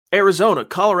Arizona,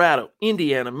 Colorado,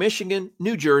 Indiana, Michigan,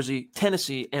 New Jersey,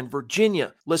 Tennessee, and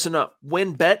Virginia. Listen up.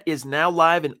 WynnBET is now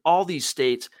live in all these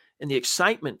states, and the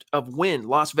excitement of Wynn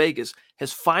Las Vegas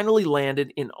has finally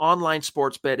landed in online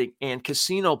sports betting and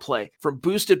casino play. From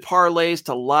boosted parlays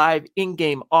to live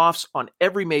in-game offs on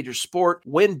every major sport,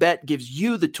 WynnBET gives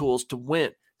you the tools to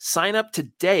win. Sign up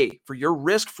today for your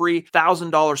risk-free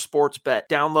 $1,000 sports bet.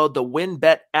 Download the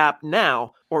WynnBET app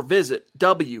now or visit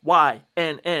wynnbet.com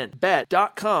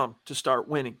to start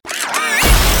winning.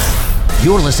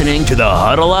 You're listening to the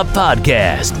Huddle Up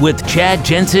Podcast with Chad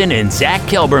Jensen and Zach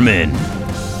Kelberman.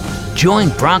 Join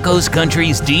Broncos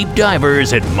Country's deep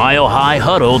divers at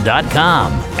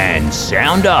milehighhuddle.com and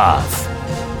sound off.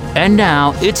 And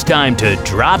now it's time to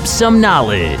drop some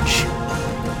knowledge.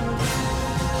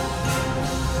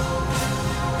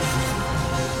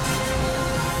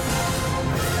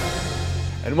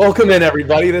 And welcome in,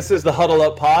 everybody. This is the Huddle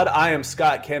Up Pod. I am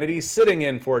Scott Kennedy, sitting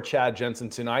in for Chad Jensen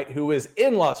tonight, who is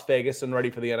in Las Vegas and ready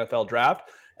for the NFL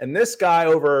Draft. And this guy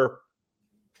over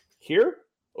here,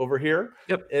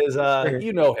 yep, is,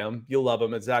 you know him. You'll love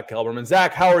him. It's Zach Kelberman.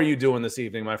 Zach, how are you doing this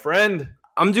evening, my friend?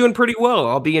 I'm doing pretty well.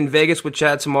 I'll be in Vegas with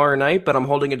Chad tomorrow night, but I'm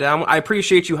holding it down. I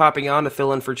appreciate you hopping on to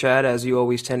fill in for Chad, as you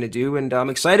always tend to do. And I'm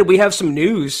excited. We have some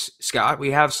news, Scott.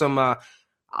 We have some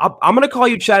I'm going to call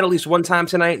you Chad at least one time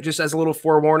tonight, just as a little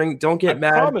forewarning. Don't get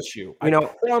mad. I promise you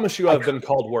I've been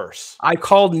called worse. I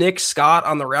called Nick Scott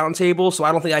on the roundtable, so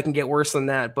I don't think I can get worse than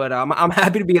that. But I'm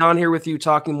happy to be on here with you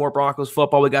talking more Broncos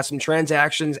football. We got some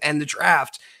transactions, and the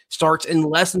draft starts in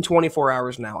less than 24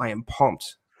 hours now. I am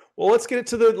pumped. Well, let's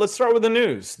start with the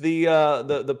news.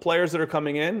 The players that are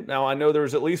coming in. Now, I know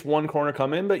there's at least one corner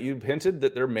come in, but you hinted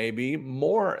that there may be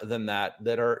more than that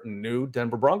are new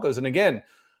Denver Broncos. And again,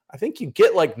 I think you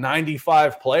get like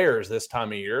 95 players this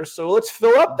time of year. So let's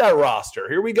fill up that roster.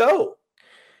 Here we go.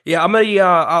 Yeah,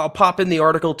 I'll pop in the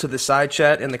article to the side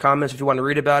chat in the comments if you want to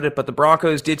read about it. But the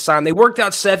Broncos did sign. They worked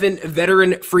out 7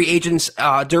 veteran free agents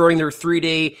during their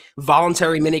 3-day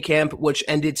voluntary minicamp, which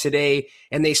ended today.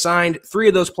 And they signed 3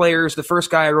 of those players. The first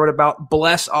guy I wrote about,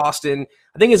 Bless Austin.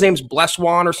 I think his name's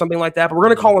Blesswan or something like that, but we're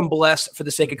going to call him Bless for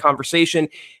the sake of conversation.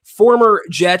 Former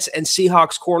Jets and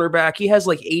Seahawks cornerback. He has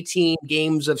like 18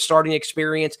 games of starting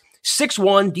experience.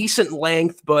 6'1", decent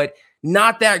length, but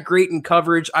not that great in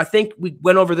coverage. I think we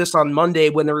went over this on Monday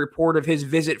when the report of his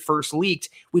visit first leaked.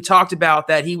 We talked about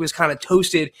that he was kind of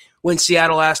toasted when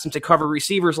Seattle asked him to cover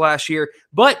receivers last year,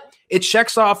 but it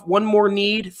checks off one more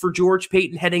need for George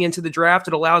Paton heading into the draft.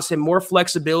 It allows him more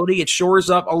flexibility. It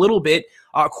shores up a little bit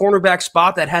a cornerback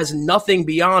spot that has nothing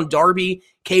beyond Darby,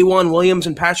 K1 Williams,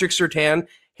 and Patrick Surtain.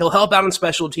 He'll help out on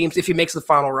special teams if he makes the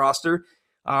final roster.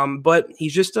 But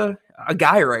he's just a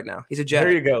guy right now. He's a Jet.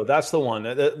 There you go. That's the one.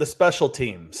 The special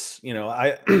teams. You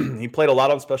know, he played a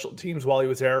lot on special teams while he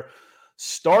was there.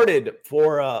 Started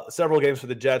for several games for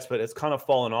the Jets, but it's kind of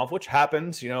fallen off, which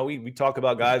happens. You know, we talk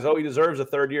about guys. Oh, he deserves a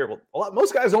third year. Well,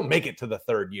 most guys don't make it to the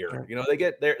third year. You know,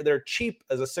 they're cheap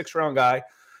as a 6th-round guy.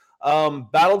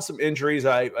 Battled some injuries.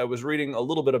 I was reading a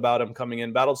little bit about him coming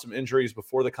in. Battled some injuries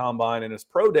before the combine, and his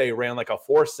pro day ran like a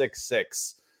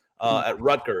 4.66 at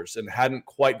Rutgers, and hadn't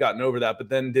quite gotten over that. But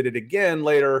then did it again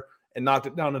later and knocked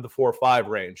it down to the 4.5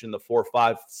 range, in the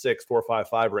 4.56,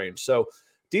 4.55 range. So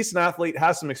decent athlete,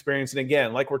 has some experience. And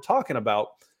again, like we're talking about,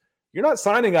 you're not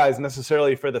signing guys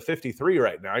necessarily for the 53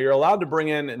 right now. You're allowed to bring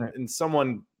in and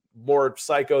someone more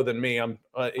psycho than me.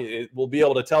 It will be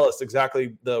able to tell us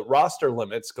exactly the roster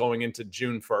limits going into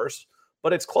June 1st,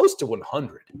 but it's close to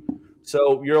 100.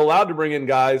 So you're allowed to bring in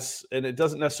guys, and it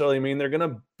doesn't necessarily mean they're going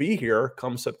to be here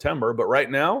come September. But right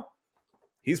now,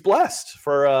 he's blessed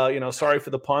for, sorry for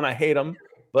the pun. I hate him,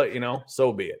 but,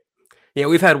 so be it. Yeah,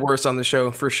 we've had worse on the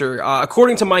show for sure.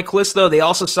 According to Mike Liss, though, they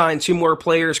also signed 2 more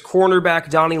players, cornerback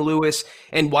Donnie Lewis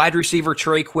and wide receiver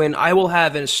Trey Quinn. I will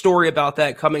have a story about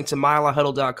that coming to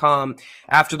milehighhuddle.com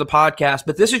after the podcast.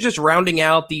 But this is just rounding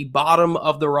out the bottom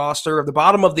of the roster, the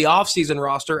bottom of the offseason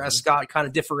roster, as Scott kind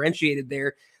of differentiated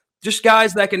there. Just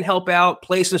guys that can help out,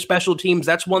 play some special teams.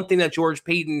 That's one thing that George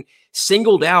Paton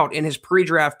singled out in his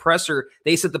pre-draft presser.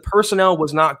 They said the personnel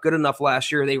was not good enough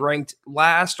last year. They ranked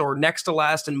last or next to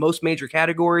last in most major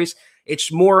categories.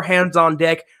 It's more hands on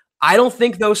deck. I don't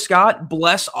think, though, Scott,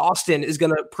 Bless Austin is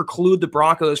going to preclude the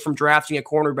Broncos from drafting a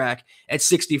cornerback at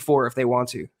 64 if they want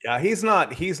to. Yeah, he's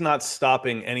not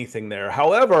stopping anything there.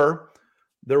 However,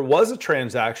 there was a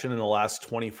transaction in the last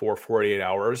 24, 48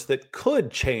 hours that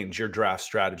could change your draft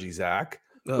strategy, Zach,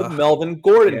 with Melvin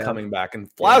Gordon coming back and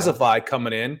Flazify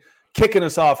coming in, kicking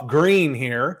us off green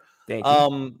here. Thank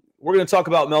you. We're going to talk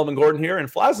about Melvin Gordon here,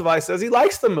 and Flazify says he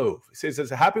likes the move. He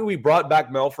says, happy we brought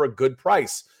back Mel for a good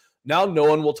price. Now no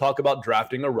one will talk about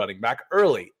drafting a running back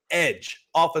early. edge,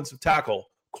 offensive tackle,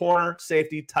 corner,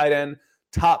 safety, tight end,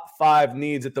 top 5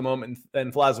 needs at the moment.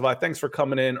 And Vlazovic, thanks for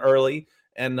coming in early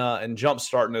and jump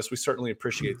starting us. We certainly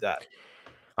appreciate that.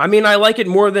 I mean, I like it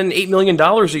more than $8 million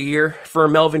a year for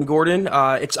Melvin Gordon.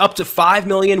 It's up to $5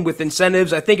 million with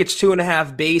incentives. I think it's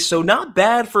 2.5 base, so not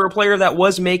bad for a player that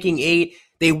was making 8.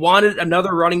 They wanted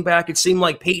another running back. It seemed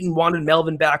like Peyton wanted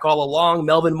Melvin back all along.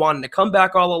 Melvin wanted to come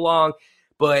back all along.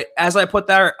 But as I put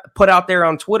out there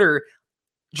on Twitter,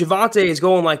 Javonte is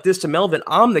going like this to Melvin.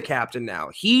 I'm the captain now.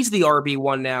 He's the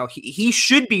RB1 now. He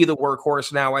should be the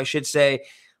workhorse now, I should say.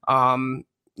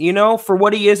 For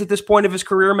what he is at this point of his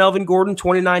career, Melvin Gordon,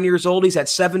 29 years old. He's had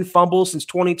 7 fumbles since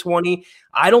 2020.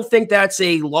 I don't think that's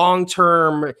a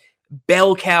long-term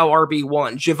bell cow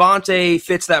RB1. Javonte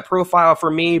fits that profile for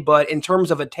me, but in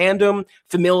terms of a tandem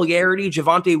familiarity,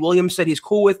 Javonte Williams said he's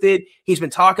cool with it. He's been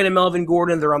talking to Melvin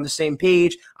Gordon. They're on the same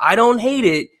page. I don't hate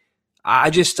it. I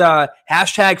just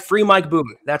hashtag free Mike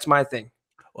Boone. That's my thing.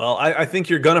 Well, I think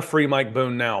you're going to free Mike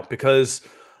Boone now because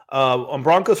on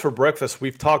Broncos for Breakfast,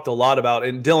 we've talked a lot about,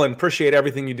 and Dylan, appreciate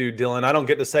everything you do, Dylan. I don't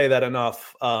get to say that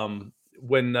enough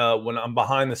when I'm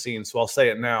behind the scenes, so I'll say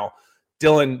it now.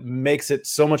 Dylan makes it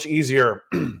so much easier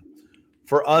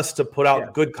for us to put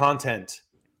out good content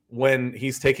when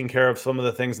he's taking care of some of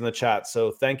the things in the chat. So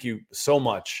thank you so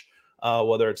much.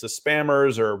 Whether it's the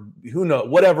spammers or who knows,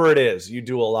 whatever it is, you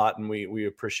do a lot, and we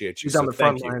appreciate you. He's on the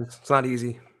front lines. It's not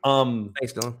easy.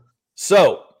 Thanks, Dylan.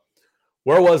 So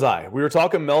where was I? We were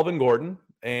talking Melvin Gordon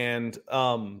and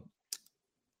running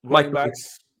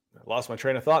backs. I lost my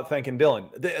train of thought thanking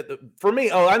Dylan. For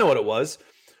me, I know what it was.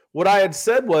 What I had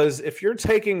said was if you're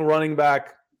taking running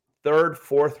back 3rd,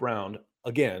 4th round,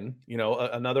 again,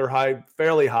 another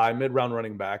fairly high mid-round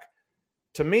running back,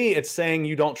 to me, it's saying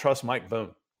you don't trust Mike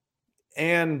Boone.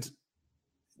 And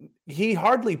he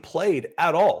hardly played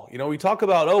at all. We talk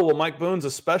about, Mike Boone's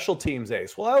a special teams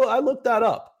ace. Well, I looked that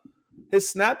up. His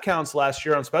snap counts last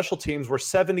year on special teams were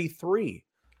 73.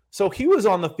 So he was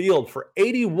on the field for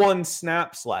 81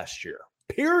 snaps last year,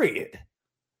 period,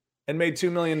 and made $2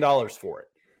 million for it.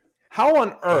 How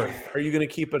on earth are you going to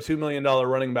keep a $2 million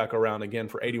running back around again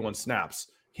for 81 snaps?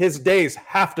 His days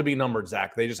have to be numbered,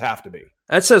 Zach. They just have to be.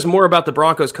 That says more about the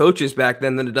Broncos coaches back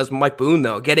then than it does Mike Boone,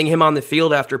 though. Getting him on the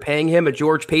field after paying him a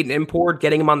George Payton import,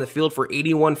 getting him on the field for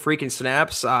 81 freaking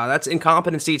snaps, that's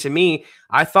incompetency to me.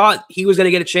 I thought he was going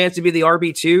to get a chance to be the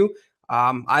RB2.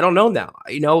 I don't know now.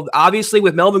 Obviously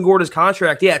with Melvin Gordon's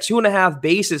contract, 2.5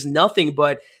 base is nothing,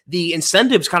 but the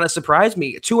incentives kind of surprised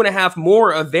me. 2.5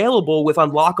 more available with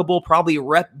unlockable, probably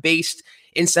rep-based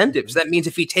incentives. That means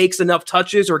if he takes enough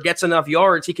touches or gets enough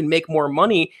yards, he can make more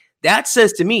money. That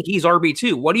says to me he's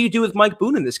RB2. What do you do with Mike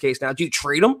Boone in this case now? Do you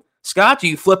trade him, Scott? Do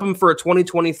you flip him for a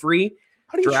 2023?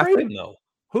 How do you trade him though?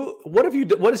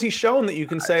 What has he shown that you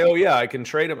can say, I can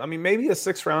trade him? I mean, maybe a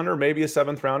 6th rounder, maybe a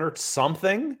 7th rounder,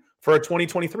 something for a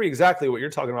 2023. Exactly what you're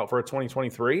talking about for a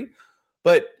 2023.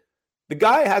 But the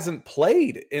guy hasn't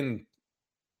played in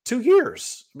 2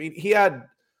 years. I mean,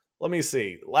 let me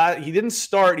see. He didn't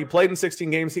start. He played in 16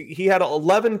 games. He had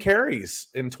 11 carries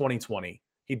in 2020.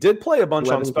 He did play a bunch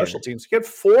on special teams. He had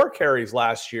 4 carries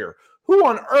last year. Who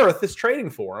on earth is trading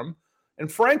for him? And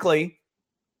frankly,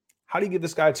 how do you give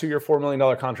this guy a 2-year, $4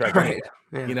 million contract? Right.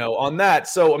 On that.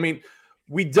 So, I mean,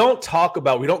 we don't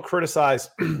criticize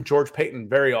George Payton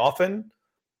very often.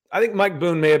 I think Mike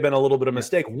Boone may have been a little bit of a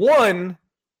mistake. One,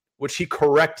 which he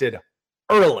corrected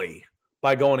early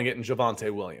by going and getting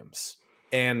Javonte Williams.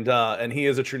 And he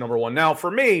is a true number 1. Now,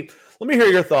 for me, let me hear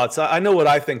your thoughts. I know what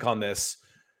I think on this.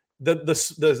 The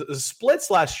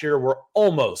splits last year were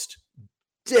almost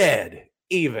dead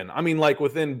even. I mean, like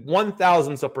within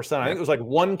 1,000ths of percent. I think it was like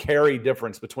 1 carry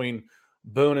difference between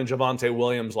Boone and Javonte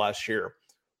Williams last year.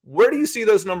 Where do you see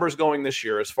those numbers going this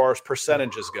year as far as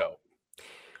percentages go?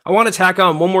 I want to tack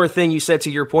on one more thing you said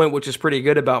to your point, which is pretty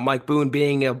good about Mike Boone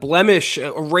being a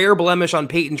rare blemish on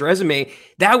Peyton's resume.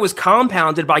 That was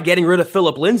compounded by getting rid of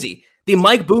Phillip Lindsay. The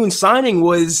Mike Boone signing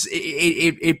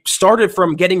it started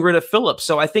from getting rid of Phillips.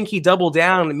 So I think he doubled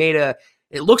down and made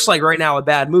it looks like right now a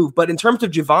bad move. But in terms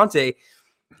of Javonte,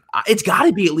 it's got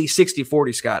to be at least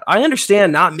 60-40, Scott. I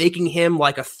understand not making him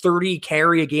like a 30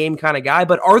 carry a game kind of guy,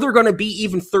 but are there going to be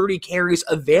even 30 carries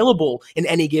available in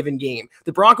any given game?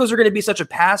 The Broncos are going to be such a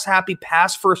pass-happy,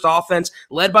 pass-first offense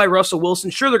led by Russell Wilson.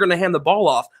 Sure, they're going to hand the ball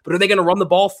off, but are they going to run the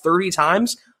ball 30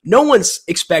 times? No one's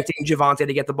expecting Javonte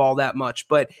to get the ball that much,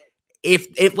 but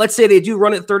if let's say they do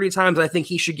run it 30 times, I think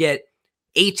he should get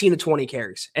 18 to 20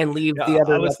 carries and leave the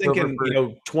other. I was thinking,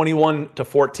 21 to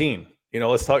 14.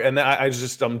 Let's talk. And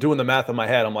I'm doing the math in my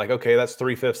head. I'm like, okay, that's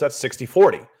 3/5. That's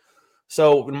 60-40.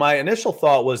 So my initial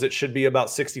thought was it should be about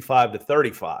 65 to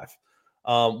 35.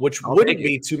 which wouldn't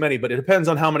be too many, but it depends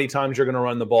on how many times you're going to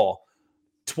run the ball.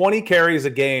 20 carries a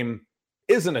game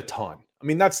isn't a ton. I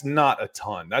mean, that's not a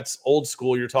ton. That's old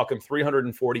school. You're talking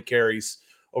 340 carries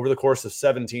over the course of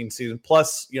 17 seasons,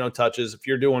 plus, touches. If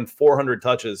you're doing 400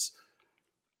 touches,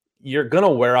 you're going to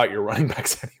wear out your running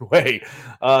backs anyway.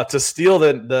 To steal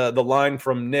the line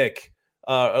from Nick,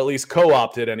 at least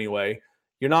co-opted anyway,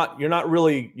 you're not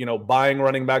really, buying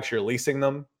running backs, you're leasing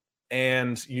them.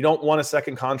 And you don't want a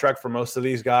second contract for most of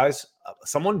these guys.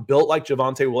 Someone built like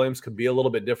Javonte Williams could be a little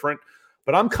bit different.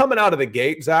 But I'm coming out of the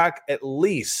gate, Zach, at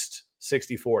least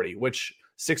 60-40, which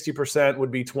 60%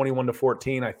 would be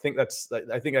 21-14. I think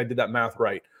I did that math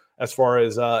right as far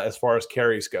as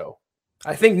carries go.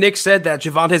 I think Nick said that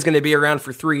Javonte is going to be around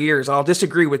for 3 years. I'll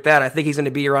disagree with that. I think he's going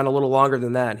to be around a little longer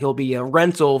than that. He'll be a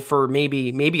rental for maybe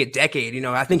a decade.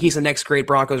 I think he's the next great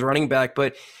Broncos running back.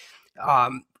 But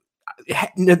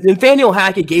Nathaniel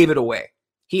Hackett gave it away.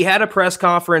 He had a press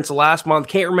conference last month.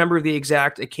 Can't remember the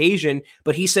exact occasion,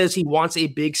 but he says he wants a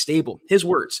big stable. His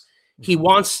words. He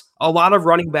wants a lot of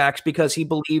running backs because he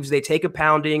believes they take a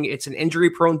pounding. It's an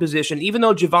injury-prone position. Even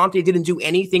though Javonte didn't do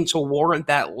anything to warrant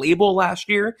that label last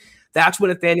year, that's what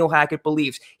Nathaniel Hackett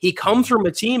believes. He comes from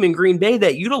a team in Green Bay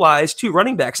that utilized 2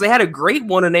 running backs. They had a great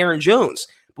one in Aaron Jones.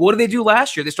 But what did they do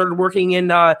last year? They started working in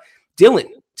Dylan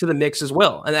to the mix as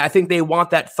well. And I think they want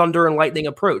that thunder and lightning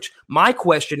approach. My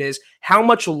question is, how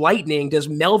much lightning does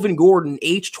Melvin Gordon,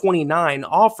 age 29,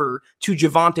 offer to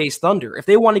Javonte's thunder? If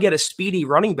they want to get a speedy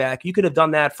running back, you could have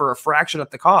done that for a fraction of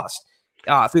the cost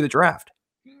through the draft.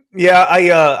 Yeah,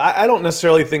 I don't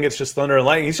necessarily think it's just thunder and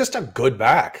lightning. He's just a good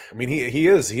back. I mean,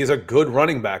 he's a good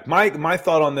running back. My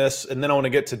thought on this, and then I want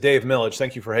to get to Dave Millage.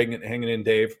 Thank you for hanging in,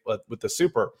 Dave, with the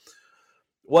super,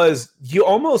 was you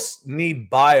almost need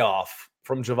buy-off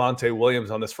from Javonte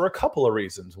Williams on this for a couple of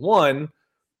reasons. One,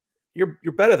 you're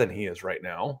better than he is right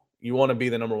now. You want to be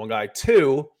the number one guy.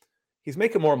 2, he's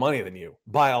making more money than you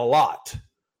by a lot.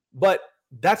 But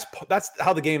that's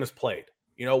how the game is played.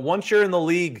 Once you're in the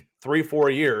league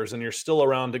 3-4 years and you're still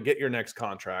around to get your next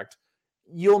contract,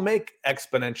 you'll make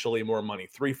exponentially more money,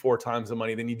 3-4 times the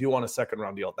money than you do on a second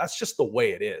round deal. That's just the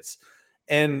way it is.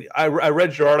 And I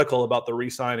read your article about the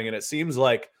re-signing, and it seems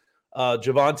like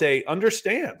Javonte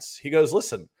understands. He goes,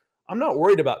 listen, I'm not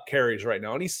worried about carries right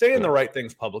now. And he's saying the right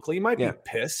things publicly. He might be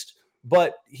pissed,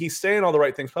 but he's saying all the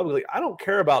right things publicly. I don't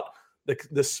care about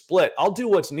the split. I'll do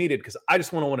what's needed because I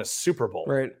just want to win a Super Bowl.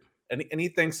 Right. And he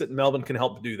thinks that Melvin can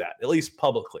help do that, at least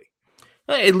publicly.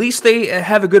 At least they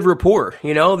have a good rapport.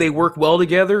 They work well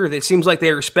together. It seems like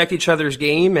they respect each other's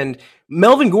game. And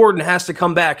Melvin Gordon has to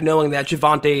come back knowing that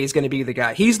Javonte is going to be the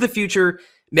guy. He's the future.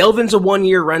 Melvin's a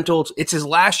 1-year rental. It's his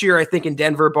last year, I think, in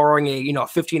Denver, barring a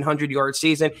 1,500-yard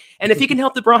season. And if he can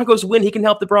help the Broncos win, he can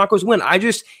help the Broncos win.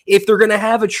 If they're going to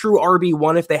have a true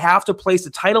RB1, if they have to place the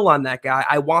title on that guy,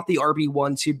 I want the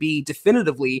RB1 to be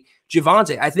definitively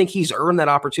Javonte. I think he's earned that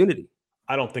opportunity.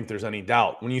 I don't think there's any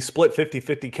doubt. When you split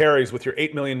 50-50 carries with your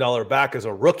 $8 million back as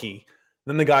a rookie,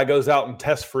 then the guy goes out and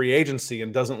tests free agency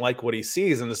and doesn't like what he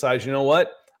sees and decides, you know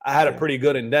what? I had it pretty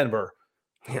good in Denver.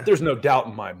 Yeah. There's no doubt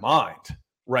in my mind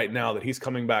right now that he's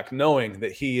coming back knowing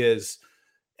that he is,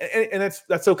 and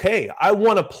that's okay. I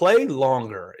want to play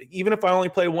longer. Even if I only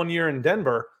play 1 year in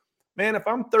Denver, man, if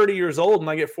I'm 30 years old and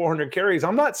I get 400 carries,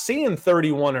 I'm not seeing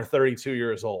 31 or 32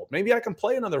 years old. Maybe I can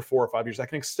play another 4 or 5 years. I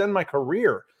can extend my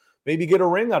career, maybe get a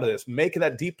ring out of this, make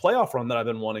that deep playoff run that I've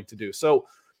been wanting to do. So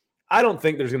I don't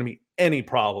think there's going to be any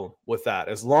problem with that.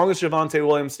 As long as Javonte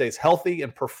Williams stays healthy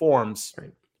and performs,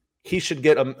 he should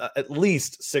get at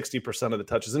least 60% of the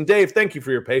touches. And Dave, thank you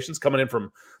for your patience coming in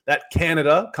from that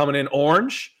Canada, coming in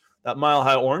orange, that Mile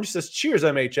High Orange. Says, cheers,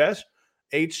 MHS.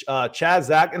 Chad,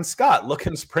 Zach, and Scott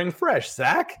looking spring fresh.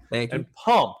 Zach, thank you. And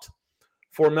pumped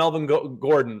for Melvin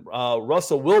Gordon.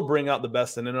 Russell will bring out the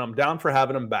best in it, and I'm down for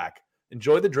having him back.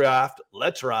 Enjoy the draft.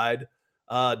 Let's ride.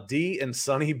 D and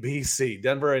sunny BC,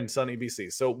 Denver and sunny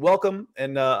BC. So welcome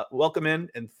in,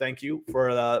 and thank you for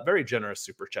a very generous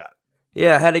super chat.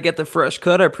 Yeah, I had to get the fresh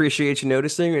cut. I appreciate you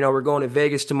noticing. We're going to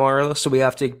Vegas tomorrow, so we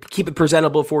have to keep it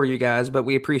presentable for you guys, but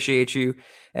we appreciate you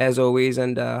as always.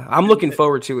 And I'm looking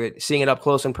forward to it, seeing it up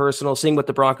close and personal, seeing what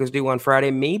the Broncos do on Friday,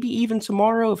 maybe even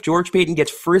tomorrow if George Payton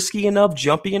gets frisky enough,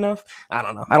 jumpy enough. I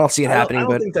don't know. I don't see it happening. I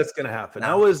don't think that's going to happen.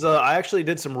 I actually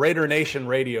did some Raider Nation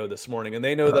radio this morning, and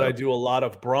they know that I do a lot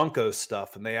of Broncos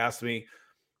stuff, and they asked me,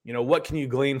 what can you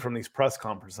glean from these press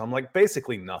conferences? I'm like,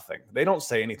 basically nothing. They don't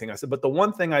say anything. I said, but the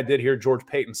one thing I did hear George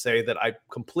Payton say that I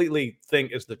completely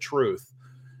think is the truth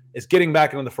is getting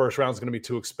back into the first round is going to be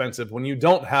too expensive. When you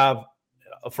don't have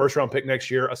a first round pick next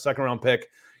year, a second round pick,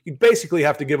 you basically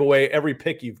have to give away every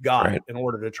pick you've got in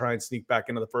order to try and sneak back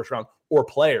into the first round, or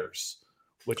players.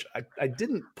 which I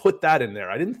didn't put that in there.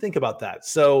 I didn't think about that.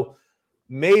 So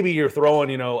maybe you're throwing,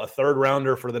 a third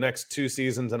rounder for the next 2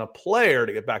 seasons and a player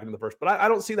to get back into the first. But I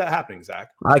don't see that happening, Zach.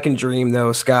 I can dream,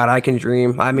 though, Scott. I can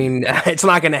dream. I mean, it's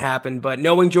not going to happen. But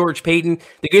knowing George Payton,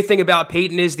 the good thing about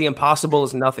Payton is the impossible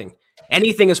is nothing.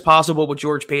 Anything is possible with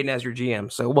George Payton as your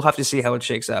GM. So we'll have to see how it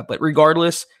shakes out. But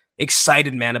regardless,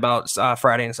 excited, man, about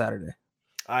Friday and Saturday.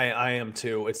 I am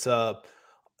too.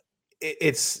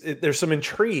 There's some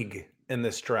intrigue in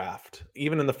this draft,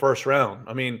 even in the first round.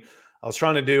 I mean, I was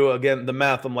trying to do, again, the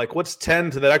math. I'm like, what's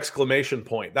 10 to that exclamation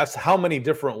point? That's how many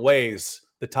different ways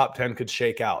the top 10 could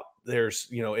shake out. There's,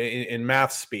 in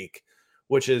math speak,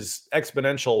 which is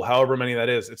exponential, however many that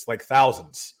is, it's like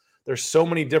thousands. There's so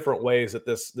many different ways that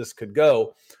this could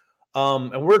go.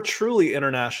 And we're truly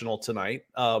international tonight.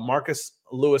 Marcus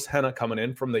Lewis Henna coming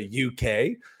in from the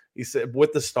UK. He said,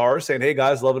 with the Stars, saying, hey,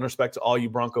 guys, love and respect to all you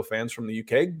Bronco fans from the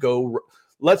UK.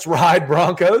 Let's ride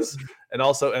Broncos, and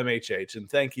also MHH. And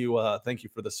thank you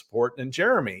for the support. And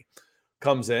Jeremy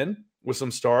comes in with some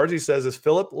stars. He says, is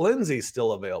Philip Lindsay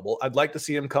still available? I'd like to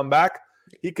see him come back.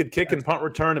 He could kick and punt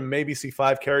return and maybe see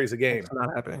 5 carries a game. It's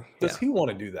not happening. Does he want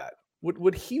to do that?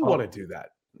 Would he want to do that?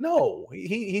 No,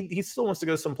 he still wants to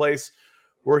go someplace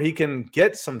where he can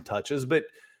get some touches. But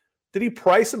did he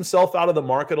price himself out of the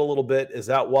market a little bit? Is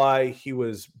that why he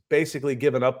was basically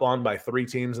given up on by 3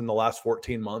 teams in the last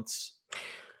 14 months?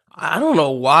 I don't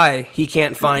know why he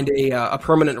can't find a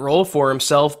permanent role for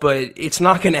himself, but it's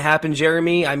not going to happen,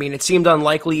 Jeremy. I mean, it seemed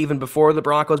unlikely even before the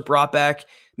Broncos brought back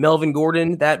Melvin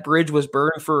Gordon. That bridge was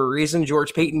burned for a reason.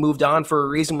 George Payton moved on for a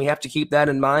reason. We have to keep that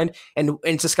in mind. And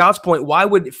to Scott's point, why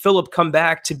would Phillip come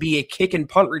back to be a kick and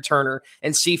punt returner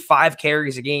and see 5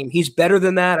 carries a game? He's better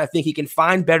than that. I think he can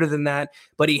find better than that,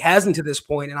 but he hasn't to this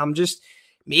point. And I'm just...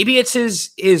 Maybe it's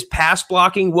his pass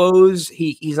blocking woes.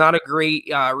 He's not a great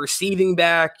receiving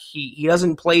back. He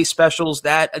doesn't play specials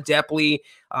that adeptly.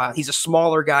 He's a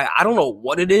smaller guy. I don't know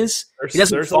what it is.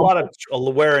 There's a lot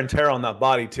of wear and tear on that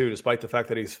body too, despite the fact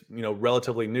that he's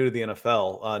relatively new to the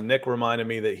NFL. Nick reminded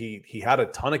me that he had a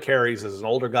ton of carries as an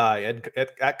older guy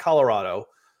at Colorado.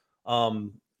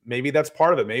 Maybe that's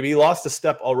part of it. Maybe he lost a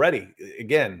step already.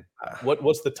 Again,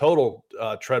 what's the total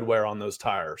tread wear on those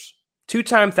tires?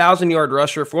 2-time 1,000-yard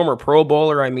rusher, former Pro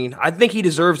Bowler. I mean, I think he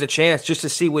deserves a chance just to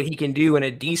see what he can do in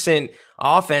a decent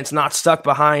offense, not stuck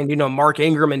behind, Mark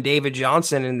Ingram and David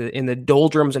Johnson in the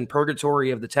doldrums and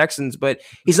purgatory of the Texans. But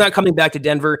he's not coming back to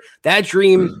Denver. That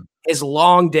dream is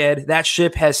long dead. That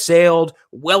ship has sailed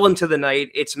well into the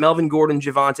night. It's Melvin Gordon,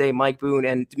 Javonte, Mike Boone,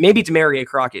 and maybe Demarius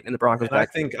Crockett in the Broncos. I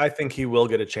think he will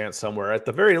get a chance somewhere. At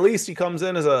the very least, he comes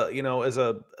in as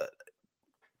a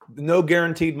no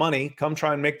guaranteed money, come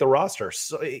try and make the roster.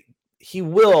 So he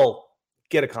will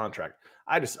get a contract.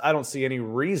 I don't see any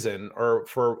reason or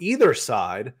for either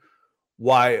side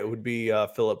why it would be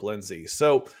Philip Lindsay.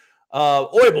 So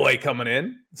Oi Boy coming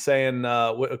in saying,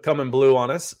 coming blue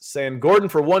on us, saying Gordon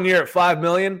for 1 year at $5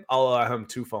 million, I'll allow him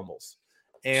 2 fumbles.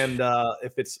 And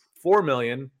if it's $4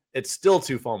 million, it's still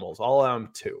 2 fumbles. I'll allow him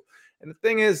 2. And the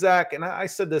thing is, Zach, and I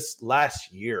said this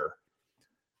last year,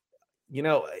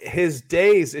 his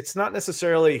days, it's not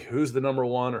necessarily who's the number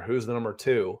 1 or who's the number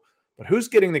 2, but who's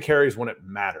getting the carries when it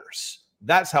matters.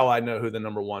 That's how I know who the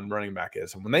number 1 running back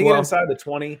is. And when they get inside the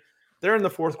 20, they're in the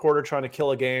fourth quarter trying to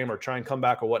kill a game or try and come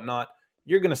back or whatnot,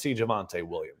 you're going to see Javonte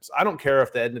Williams. I don't care if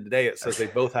at the end of the day it says they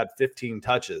both had 15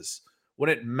 touches. When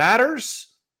it matters,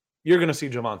 you're going to see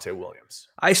Javonte Williams.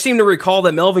 I seem to recall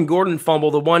that Melvin Gordon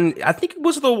fumbled I think it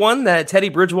was the one that Teddy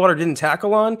Bridgewater didn't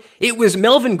tackle on. It was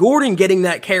Melvin Gordon getting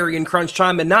that carry in crunch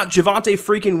time and not Javonte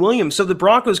freaking Williams. So the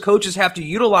Broncos coaches have to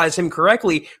utilize him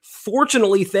correctly.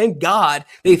 Fortunately, thank God,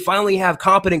 they finally have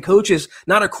competent coaches,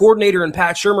 not a coordinator in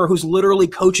Pat Shurmur who's literally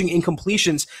coaching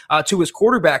incompletions to his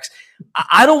quarterbacks.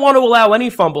 I don't want to allow any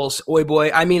fumbles, Oi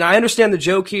Boy. I mean, I understand the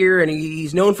joke here, and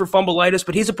he's known for fumbleitis,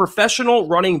 but he's a professional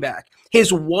running back.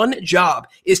 His one job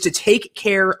is to take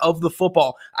care of the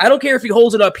football. I don't care if he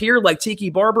holds it up here like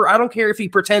Tiki Barber. I don't care if he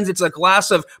pretends it's a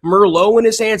glass of Merlot in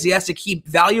his hands. He has to keep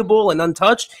valuable and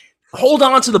untouched. Hold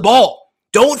on to the ball.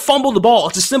 Don't fumble the ball.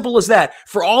 It's as simple as that.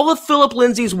 For all of Philip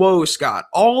Lindsay's woes, Scott,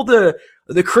 all the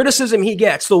criticism he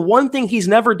gets, the one thing he's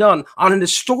never done on an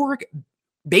historic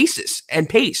basis and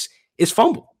pace is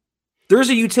fumble. There's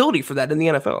a utility for that in the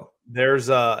NFL.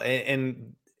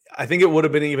 And I think it would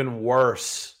have been even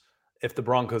worse if the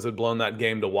Broncos had blown that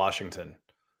game to Washington,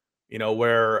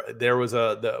 where there was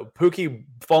the Pookie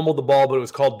fumbled the ball, but it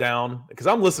was called down. Because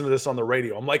I'm listening to this on the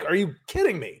radio. I'm like, are you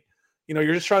kidding me?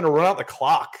 You're just trying to run out the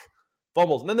clock.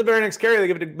 Fumbles. And then the very next carry, they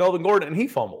give it to Melvin Gordon, and he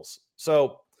fumbles.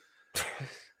 So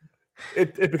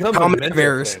it becomes Common a mental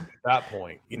errors. thing at that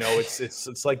point.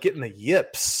 It's like getting the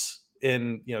yips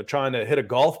in, trying to hit a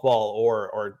golf ball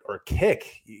or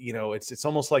kick. It's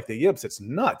almost like the yips. It's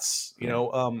nuts.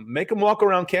 Make him walk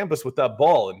around campus with that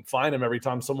ball and find him every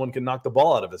time someone can knock the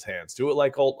ball out of his hands. Do it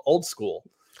like old school.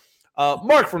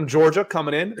 Mark from Georgia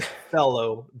coming in,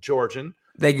 fellow Georgian.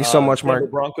 Thank you so much, Mark. The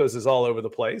Broncos is all over the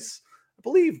place. I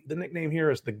believe the nickname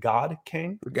here is the God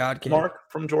King. The God King.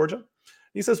 Mark from Georgia.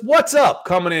 He says, "What's up?"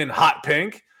 Coming in hot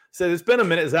pink. Says, "It's been a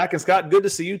minute, Zach and Scott. Good to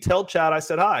see you. Tell Chad I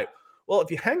said hi." Well, if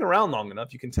you hang around long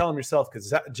enough, you can tell him yourself,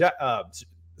 because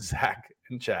Zach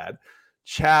and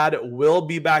Chad will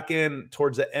be back in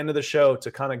towards the end of the show to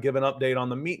kind of give an update on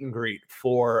the meet and greet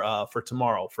for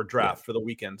tomorrow, for draft, for the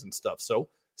weekends and stuff. So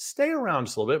stay around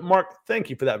just a little bit. Mark, thank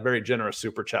you for that very generous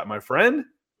super chat, my friend.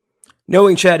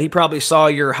 Knowing Chad, he probably saw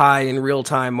your hi in real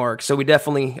time, Mark. So we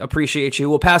definitely appreciate you.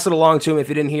 We'll pass it along to him if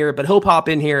you didn't hear it, but he'll pop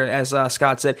in here, as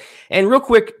Scott said. And real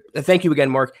quick, thank you again,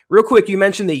 Mark. Real quick, you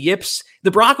mentioned the yips.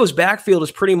 The Broncos backfield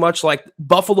is pretty much like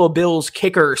Buffalo Bills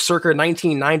kicker circa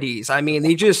 1990s. I mean,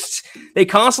 they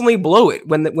constantly blow it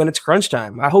when it's crunch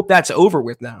time. I hope that's over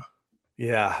with now.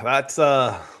 Yeah, that's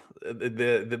the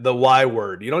Y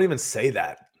word. You don't even say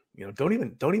that.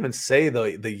 Don't even say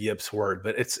the yips word,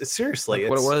 but it's seriously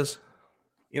what it was.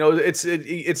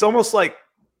 It's almost like,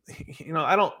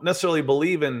 I don't necessarily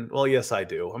believe in, well, yes, I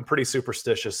do. I'm pretty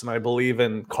superstitious and I believe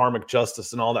in karmic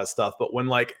justice and all that stuff. But when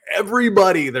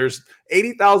there's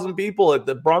 80,000 people at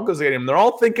the Broncos stadium, they're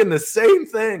all thinking the same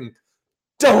thing.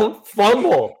 Don't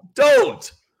fumble.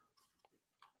 Don't.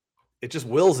 It just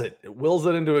wills it. It wills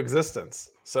it into existence.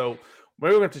 So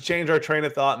maybe we have to change our train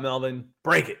of thought, Melvin.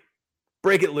 Break it.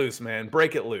 Break it loose, man.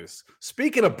 Break it loose.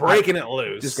 Speaking of breaking it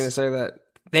loose. Just going to say that.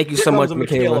 Thank you so much,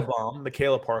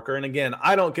 Michaela Parker. And again,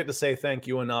 I don't get to say thank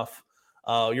you enough.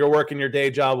 You're working your day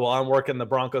job while I'm working the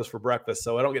Broncos for breakfast,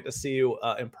 so I don't get to see you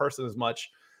in person as much.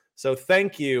 So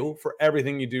thank you for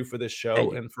everything you do for this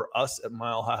show and for us at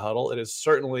Mile High Huddle. It is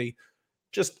certainly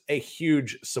just a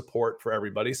huge support for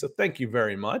everybody. So thank you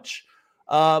very much.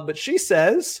 But she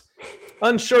says,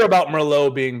 unsure about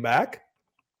Merlot being back.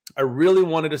 I really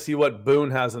wanted to see what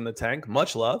Boone has in the tank.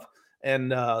 Much love.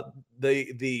 And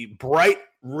the bright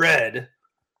red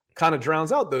kind of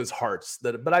drowns out those hearts.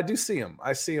 But I do see them.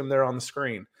 I see them there on the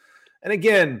screen. And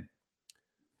again,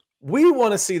 we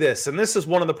want to see this. And this is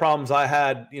one of the problems I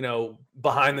had,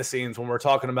 behind the scenes when we're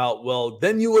talking about, well,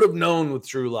 then you would have known with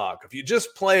Drew Lock. If you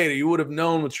just played, you would have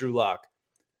known with Drew Lock.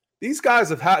 These guys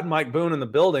have had Mike Boone in the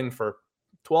building for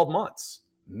 12 months.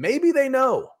 Maybe they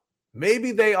know.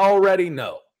 Maybe they already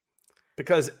know.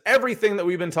 Because everything that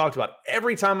we've been talking about,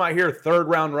 every time I hear third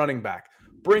round running back,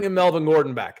 bringing Melvin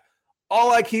Gordon back,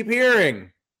 all I keep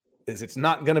hearing is it's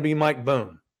not going to be Mike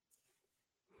Boone.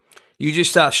 You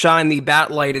just shine the bat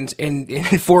light in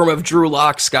form of Drew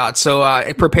Lock, Scott. So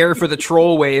prepare for the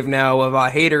troll wave now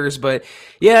of haters. But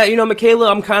yeah,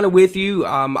 Michaela, I'm kind of with you.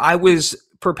 I was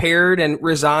prepared and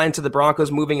resigned to the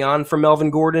Broncos moving on from Melvin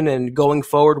Gordon and going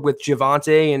forward with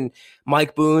Javonte and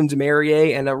Mike Boone,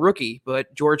 Demarier, and a rookie.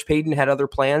 But George Payton had other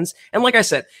plans. And like I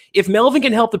said, if Melvin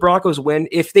can help the Broncos win,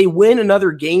 if they win another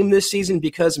game this season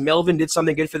because Melvin did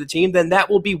something good for the team, then that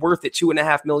will be worth it,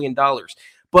 $2.5 million.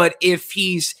 But if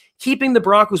he's keeping the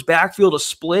Broncos backfield a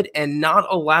split and not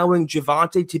allowing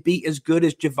Javonte to be as good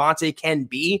as Javonte can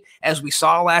be, as we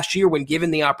saw last year when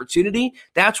given the opportunity,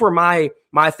 that's where my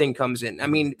thing comes in. I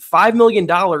mean, $5 million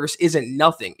isn't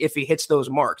nothing if he hits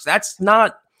those marks. That's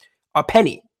not a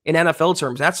penny in NFL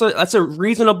terms. That's a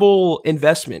reasonable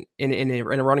investment in a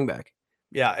running back.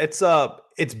 Yeah, it's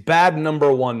bad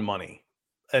number one money.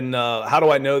 And how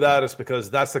do I know that? It's because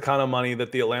that's the kind of money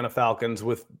that the Atlanta Falcons,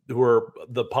 who are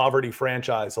the poverty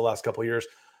franchise the last couple of years,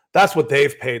 that's what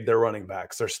they've paid their running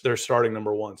backs. They're starting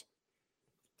number ones.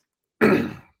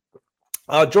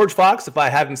 George Fox, if I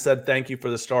hadn't said thank you for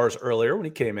the stars earlier when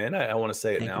he came in, I want to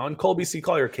say it now. And Colby C.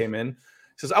 Collier came in. He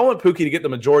says, I want Pookie to get the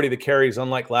majority of the carries,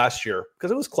 unlike last year, because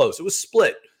it was close. It was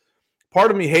split.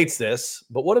 Part of me hates this,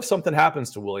 but what if something happens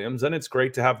to Williams? Then it's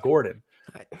great to have Gordon.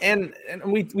 And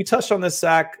we touched on this,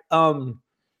 Zach. Again,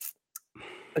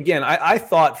 I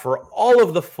thought for all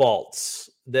of the faults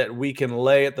that we can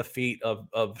lay at the feet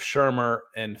of Shermer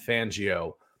and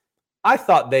Fangio, I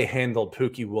thought they handled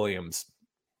Pookie Williams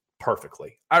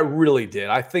perfectly. I really did.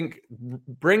 I think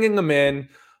bringing them in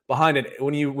behind it,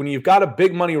 when you've got a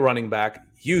big money running back,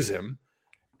 use him.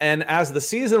 And as the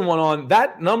season went on,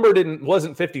 that number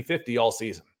wasn't 50-50 all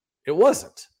season. It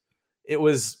wasn't. It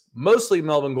was mostly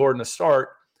Melvin Gordon to start,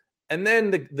 and then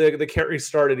the carries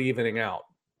started evening out.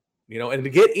 And to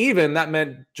get even, that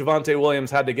meant Javonte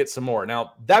Williams had to get some more.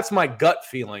 Now, that's my gut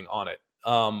feeling on it.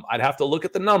 I'd have to look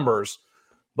at the numbers,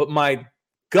 But my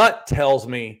gut tells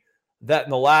me that in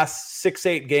the last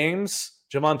 6-8 games,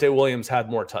 Javonte Williams had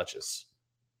more touches.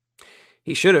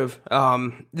 He should have.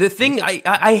 The thing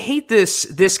I hate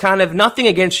this kind of, nothing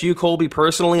against you, Colby,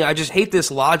 personally. I just hate this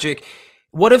logic.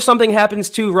 What if something happens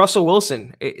to Russell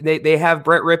Wilson? They have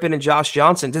Brett Rippon and Josh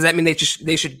Johnson. Does that mean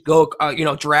they should go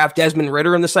draft Desmond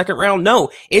Ridder in the second round?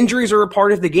 No, injuries are a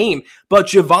part of the game. But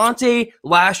Javonte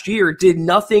last year did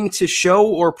nothing to show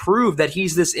or prove that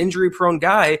he's this injury-prone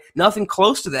guy. Nothing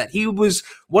close to that. He was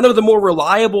one of the more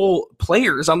reliable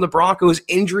players on the Broncos'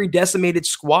 injury-decimated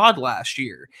squad last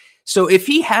year. So if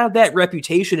he had that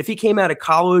reputation, if he came out of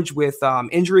college with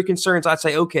injury concerns, I'd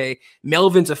say, okay,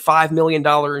 Melvin's a $5 million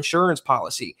insurance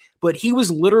policy. But he was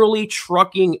literally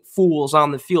trucking fools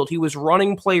on the field. He was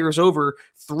running players over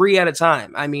 3 at a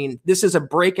time. I mean, this is a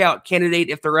breakout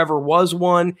candidate if there ever was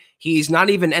one. He's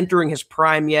not even entering his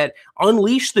prime yet.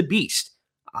 Unleash the beast.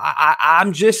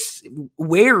 I'm just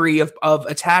wary of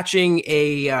attaching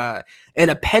an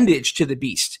appendage to the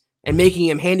beast and making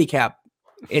him handicapped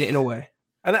in a way.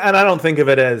 And I don't think of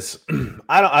it as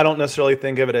I don't necessarily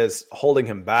think of it as holding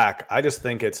him back. I just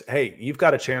think it's, hey, you've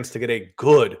got a chance to get a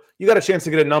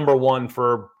number one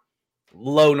for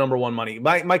low number one money.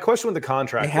 My question with the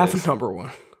contract, they have a number one.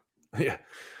 Yeah.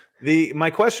 My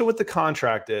question with the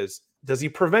contract is, does he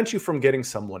prevent you from getting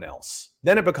someone else?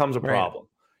 Then it becomes a problem.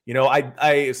 Right.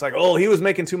 It's like, oh, he was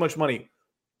making too much money.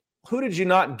 Who did you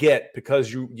not get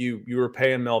because you were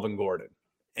paying Melvin Gordon?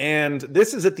 And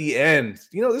this is at the end.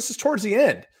 This is towards the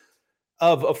end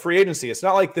of free agency. It's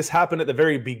not like this happened at the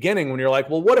very beginning when you're like,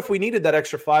 well, what if we needed that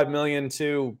extra $5 million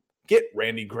to get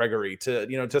Randy Gregory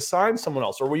to sign someone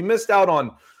else, or we missed out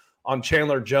on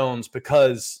Chandler Jones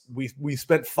because we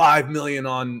spent $5 million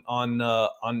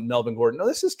on Melvin Gordon. No,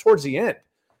 this is towards the end.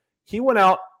 He went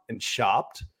out and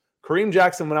shopped. Kareem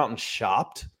Jackson went out and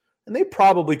shopped, and they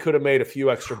probably could have made a few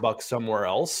extra bucks somewhere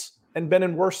else and been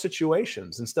in worse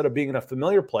situations instead of being in a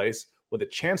familiar place with a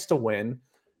chance to win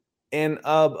and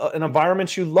an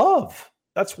environment you love.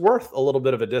 That's worth a little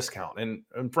bit of a discount. And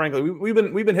frankly, we've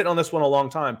been hitting on this one a long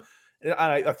time. And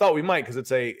I thought we might, because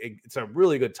it's a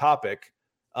really good topic.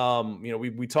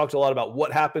 We talked a lot about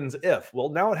what happens if. Well,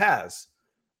 now it has.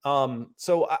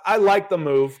 So I like the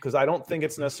move because I don't think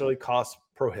it's necessarily cost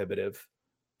prohibitive.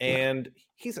 And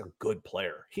he's a good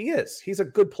player. He's a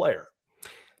good player.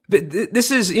 But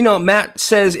this is, Matt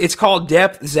says it's called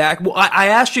depth, Zach. Well, I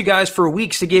asked you guys for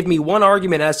weeks to give me one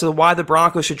argument as to why the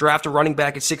Broncos should draft a running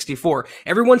back at 64.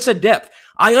 Everyone said depth.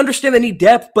 I understand they need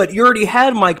depth, but you already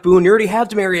had Mike Boone, you already have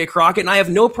De'Marius Crockett, and I have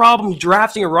no problem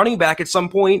drafting a running back at some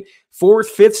point,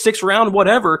 4th, 5th, 6th round,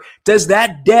 whatever. Does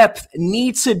that depth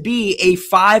need to be a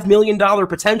 $5 million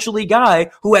potentially guy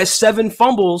who has 7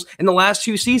 fumbles in the last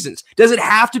 2 seasons? Does it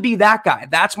have to be that guy?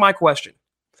 That's my question.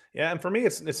 Yeah, and for me,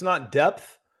 it's not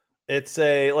depth. It's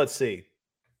let's see,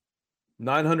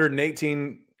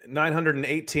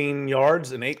 918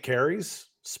 yards and 8 carries,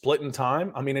 split in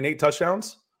time. I mean, and 8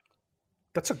 touchdowns.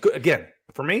 That's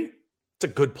for me, it's a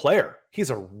good player. He's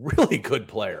a really good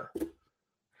player.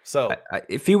 So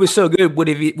if he was so good, would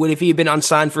he have been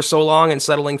unsigned for so long and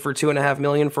settling for $2.5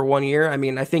 million for 1 year? I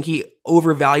mean, I think he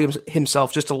overvalues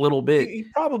himself just a little bit. He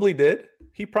probably did.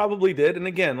 And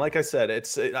again, like I said,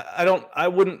 I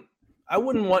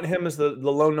wouldn't want him as the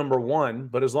low number one,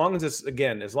 but as long as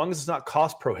it's not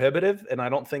cost prohibitive, and I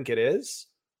don't think it is,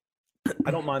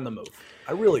 I don't mind the move.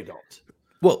 I really don't.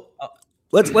 Well,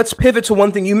 let's pivot to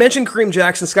one thing. You mentioned Kareem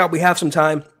Jackson, Scott. We have some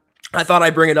time. I thought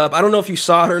I'd bring it up. I don't know if you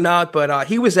saw it or not, but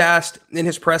he was asked in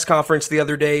his press conference the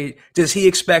other day, does he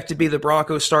expect to be the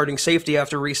Broncos starting safety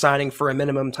after re-signing for a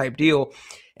minimum type deal?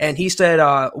 And he said,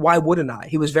 why wouldn't I?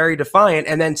 He was very defiant.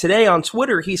 And then today on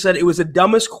Twitter, he said it was the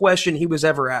dumbest question he was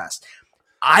ever asked.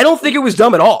 I don't think it was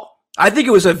dumb at all. I think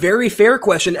it was a very fair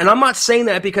question, and I'm not saying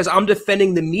that because I'm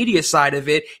defending the media side of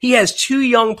it. He has 2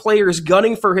 young players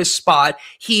gunning for his spot.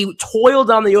 He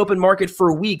toiled on the open market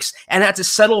for weeks and had to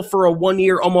settle for a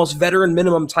 1-year, almost veteran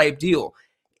minimum type deal.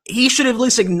 He should have at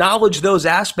least acknowledged those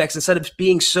aspects instead of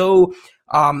being so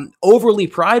overly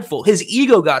prideful. His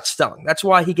ego got stung. That's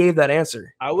why he gave that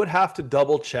answer. I would have to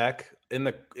double check in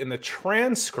the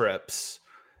transcripts.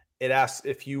 It asks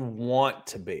if you want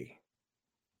to be.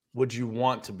 Would you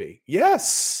want to be?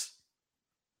 Yes.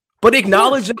 But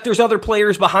acknowledge that there's other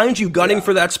players behind you gunning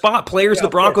for that spot. Players the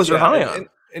Broncos are high on.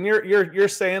 And you're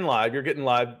saying live, you're getting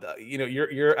live,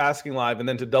 you're asking live, and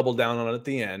then to double down on it at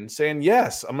the end, saying,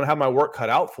 yes, I'm going to have my work cut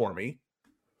out for me.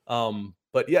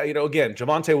 But yeah, again,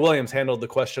 Javonte Williams handled the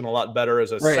question a lot better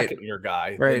as a second-year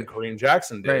guy than Kareem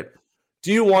Jackson did. Right.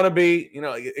 Do you want to be,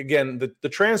 again, the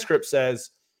transcript says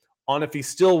on if he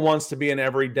still wants to be an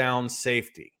every down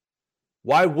safety.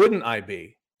 Why wouldn't I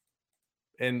be?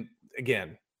 And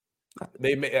again,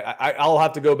 I'll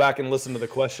have to go back and listen to the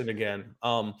question again.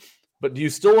 But do you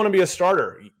still want to be a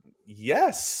starter?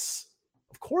 Yes,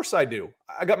 of course I do.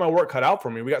 I got my work cut out for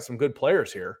me. We got some good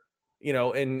players here,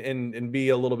 and be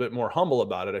a little bit more humble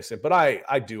about it. I said, but I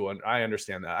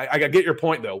understand that. I get your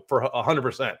point though, for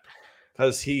 100%,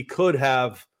 because he could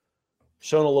have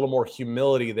shown a little more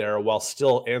humility there while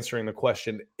still answering the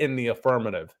question in the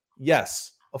affirmative.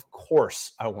 Yes, of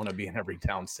course I want to be an every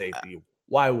down safety.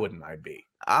 Why wouldn't I be?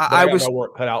 I got my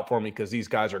work cut out for me because these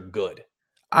guys are good.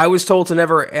 I was told to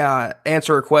never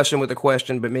answer a question with a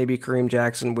question, but maybe Kareem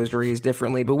Jackson was raised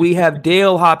differently. But we have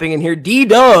Dale hopping in here.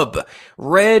 D-Dub,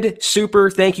 Red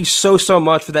Super, thank you so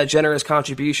much for that generous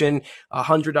contribution.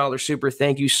 $100 Super,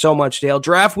 thank you so much, Dale.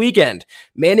 Draft weekend,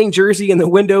 Manning jersey in the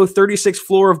window, 36th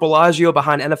floor of Bellagio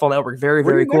behind NFL Network. Very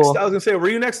cool. I was going to say, were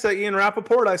you next to Ian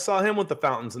Rappaport? I saw him with the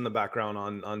fountains in the background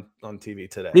on TV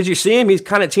today. Did you see him? He's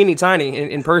kind of teeny tiny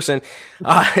in person.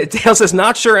 Dale says,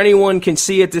 not sure anyone can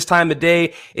see it this time of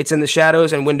day. It's in the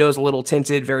shadows and windows a little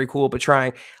tinted. Very cool, but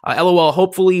trying. LOL,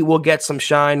 hopefully we'll get some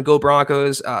shine. Go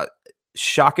Broncos.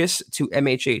 Shockus to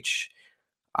MHH.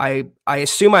 I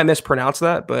assume I mispronounced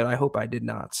that, but I hope I did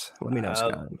not. Let me know,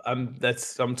 Scott.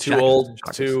 I'm too old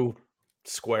to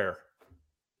square.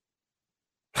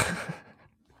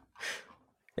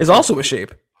 Is also a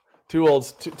shape. Too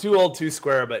old, too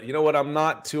square. But you know what? I'm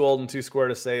not too old and too square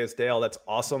to say is Dale. That's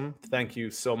awesome. Thank you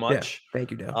so much. Yeah,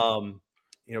 thank you, Dale.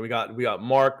 We got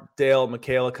Mark, Dale,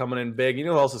 Michaela coming in big. You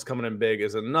know who else is coming in big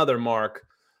is another Mark,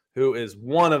 who is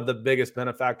one of the biggest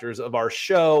benefactors of our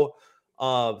show,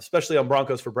 especially on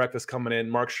Broncos for Breakfast coming in.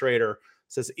 Mark Schrader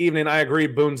says, evening, I agree,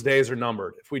 Boone's days are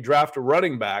numbered. If we draft a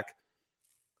running back,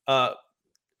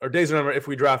 if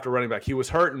we draft a running back, he was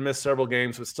hurt and missed several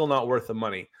games, but still not worth the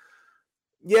money.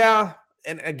 Yeah,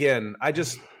 and again,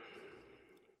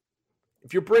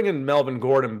 if you're bringing Melvin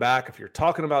Gordon back, if you're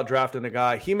talking about drafting a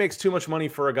guy, he makes too much money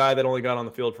for a guy that only got on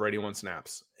the field for 81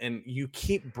 snaps. And you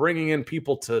keep bringing in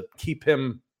people to keep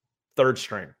him third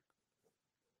string.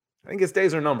 I think his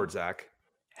days are numbered, Zach.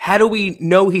 How do we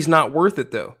know he's not worth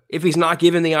it, though, if he's not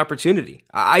given the opportunity?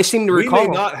 I seem to recall. We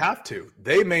may not have to.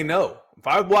 They may know. If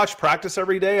I watch practice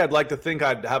every day, I'd like to think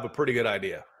I'd have a pretty good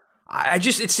idea.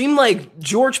 It seemed like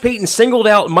George Payton singled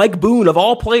out Mike Boone, of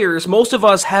all players most of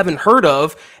us haven't heard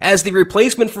of, as the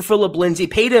replacement for Phillip Lindsay,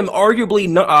 paid him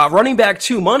arguably running back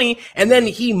 2 money, and then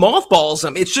he mothballs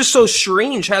him. It's just so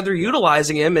strange how they're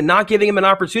utilizing him and not giving him an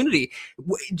opportunity.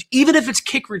 Even if it's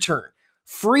kick return,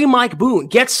 free Mike Boone.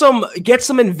 Get some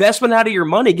investment out of your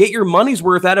money. Get your money's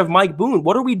worth out of Mike Boone.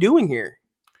 What are we doing here?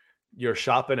 You're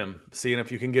shopping him, seeing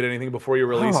if you can get anything before you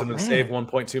release him and save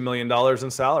 $1.2 million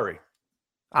in salary.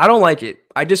 I don't like it.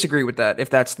 I disagree with that if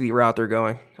that's the route they're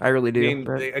going. I really do.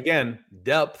 Again,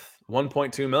 depth,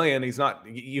 $1.2 million. He's not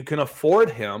 – you can afford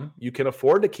him. You can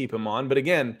afford to keep him on. But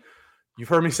again, you've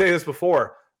heard me say this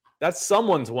before. That's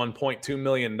someone's $1.2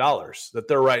 million that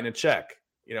they're writing a check.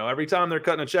 Every time they're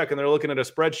cutting a check and they're looking at a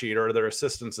spreadsheet, or their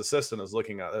assistant is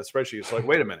looking at a spreadsheet, it's like,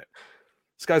 wait a minute.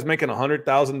 This guy's making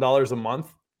 $100,000 a month.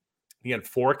 He had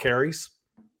 4 carries.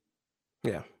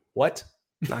 Yeah. What?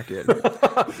 Not good.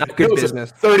 Not good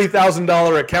business.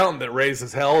 $30,000 accountant that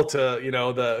raises hell to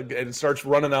and starts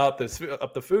running up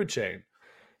the food chain.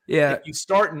 Yeah, if you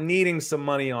start needing some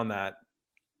money on that,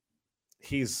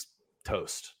 he's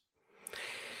toast.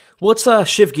 Let's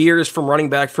shift gears from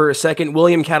running back for a second.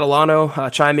 William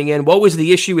Catalano chiming in. What was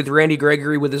the issue with Randy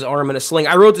Gregory with his arm in a sling?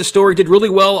 I wrote the story, did really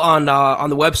well on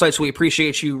the website, so we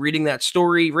appreciate you reading that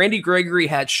story. Randy Gregory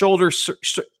had shoulder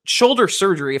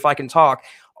surgery, if I can talk.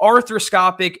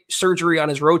 Arthroscopic surgery on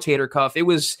his rotator cuff. It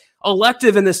was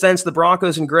elective in the sense the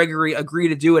Broncos and Gregory agreed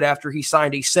to do it after he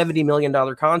signed a $70 million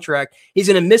contract. He's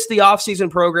going to miss the offseason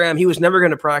program. He was never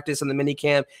going to practice in the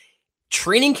minicamp.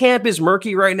 Training camp is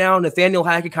murky right now. Nathaniel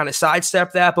Hackett kind of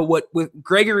sidestepped that, but what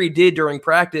Gregory did during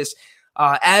practice,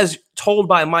 as told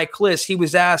by Mike Kliss, he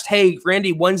was asked, hey,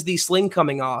 Randy, when's the sling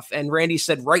coming off? And Randy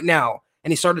said, right now.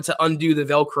 And he started to undo the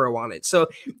Velcro on it. So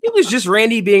it was just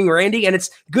Randy being Randy, and it's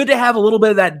good to have a little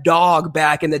bit of that dog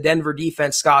back in the Denver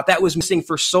defense, Scott. That was missing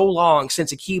for so long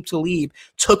since Aqib Talib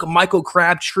took Michael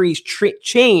Crabtree's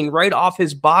chain right off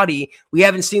his body. We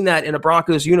haven't seen that in a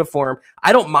Broncos uniform.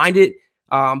 I don't mind it,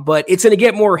 but it's going to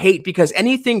get more hate because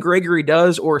anything Gregory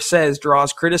does or says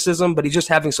draws criticism, but he's just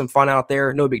having some fun out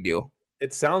there. No big deal.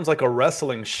 It sounds like a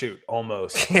wrestling shoot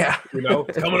almost. Yeah.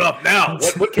 It's coming up now.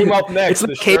 What came off next?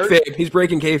 It's like kayfabe. He's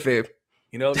breaking kayfabe.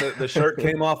 The shirt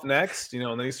came off next, and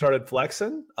then he started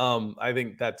flexing. I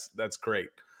think that's great.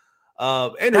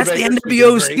 That's the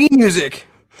NWO's theme music.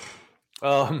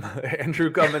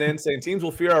 Andrew coming in saying teams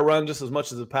will fear our run just as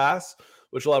much as the pass,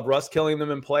 which will have Russ killing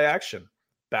them in play action.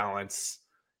 balance.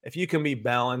 If you can be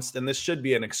balanced, and this should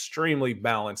be an extremely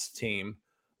balanced team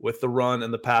with the run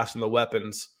and the pass and the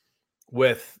weapons,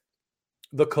 with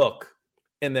the cook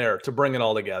in there to bring it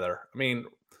all together. I mean,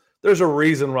 there's a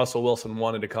reason Russell Wilson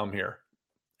wanted to come here.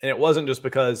 And it wasn't just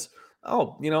because,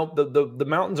 the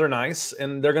mountains are nice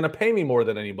and they're going to pay me more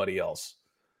than anybody else.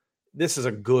 This is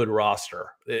a good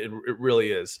roster. It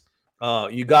really is. Where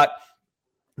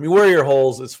are your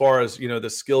holes as far as, the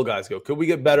skill guys go? Could we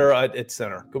get better at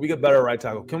center? Could we get better at right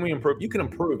tackle? Can we improve? You can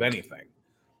improve anything.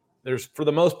 There's, for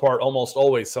the most part, almost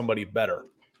always somebody better.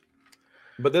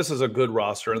 But this is a good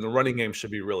roster, and the running game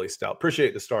should be really stout.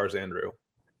 Appreciate the stars, Andrew.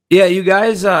 Yeah, you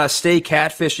guys stay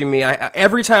catfishing me.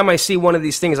 Every time I see one of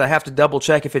these things, I have to double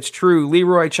check if it's true.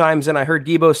 Leroy chimes in. I heard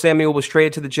Deebo Samuel was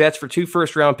traded to the Jets for 2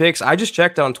 first-round picks. I just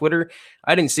checked on Twitter.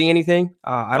 I didn't see anything.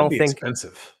 I don't think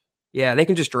expensive. Yeah, they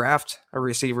can just draft a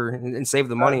receiver and save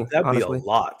the money. That'd honestly. Be a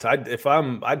lot.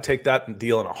 I'd take that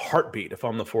deal in a heartbeat if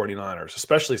I'm the 49ers,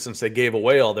 especially since they gave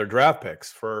away all their draft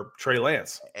picks for Trey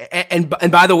Lance. And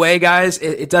by the way, guys,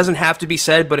 it doesn't have to be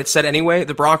said, but it's said anyway.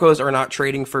 The Broncos are not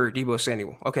trading for Deebo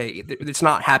Samuel. Okay, it's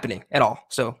not happening at all.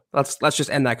 So let's just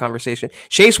end that conversation.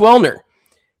 Chase Wellner.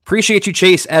 Appreciate you,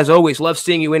 Chase, as always. Love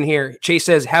seeing you in here. Chase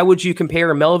says, how would you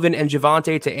compare Melvin and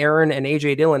Javonte to Aaron and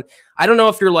A.J. Dillon? I don't know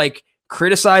if you're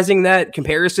criticizing that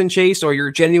comparison, Chase, or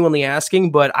you're genuinely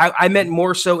asking, but I meant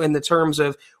more so in the terms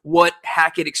of what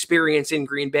Hackett experienced in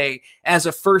Green Bay as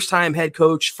a first-time head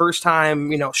coach,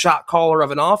 first-time, shot caller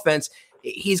of an offense.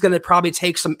 He's going to probably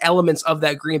take some elements of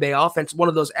that Green Bay offense. One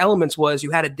of those elements was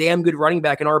you had a damn good running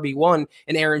back in RB1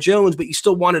 in Aaron Jones, but you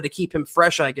still wanted to keep him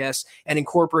fresh, I guess, and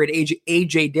incorporate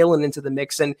A.J. Dillon into the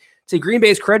mix. And to Green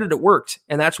Bay's credit, it worked.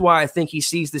 And that's why I think he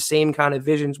sees the same kind of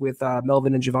visions with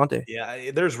Melvin and Javonte.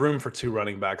 Yeah, there's room for 2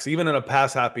 running backs, even in a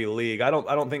pass-happy league. I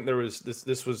don't think there was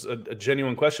this was a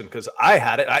genuine question because I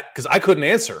had it because I couldn't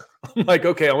answer. I'm like,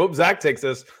 okay, I hope Zach takes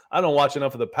this. I don't watch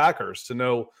enough of the Packers to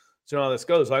know how this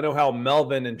goes. I know how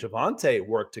Melvin and Javonte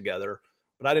work together,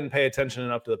 but I didn't pay attention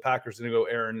enough to the Packers to go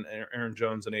Aaron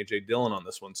Jones and A.J. Dillon on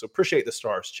this one. So appreciate the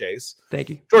stars, Chase. Thank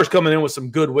you. George coming in with some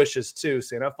good wishes too,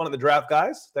 saying have fun at the draft,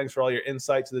 guys. Thanks for all your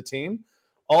insight to the team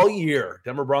all year.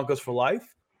 Denver Broncos for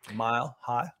life, Mile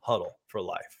High Huddle for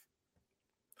life.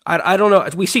 I don't know.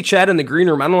 We see Chad in the green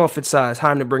room. I don't know if it's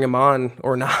time to bring him on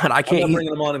or not. I can't. I'm not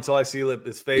bringing him on until I see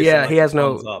his face. Yeah, he has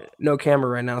no camera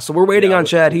right now. So we're waiting on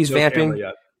Chad. He's vamping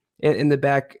in the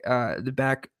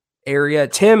back area.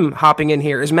 Tim hopping in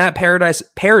here. Is Matt Paradis,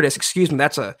 excuse me,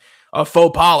 that's a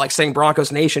faux pas, like saying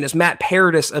Broncos Nation. Is Matt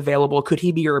Paradis available? Could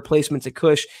he be a replacement to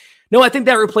Cush? No, I think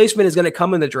that replacement is going to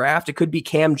come in the draft. It could be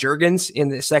Cam Jurgens in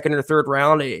the 2nd or 3rd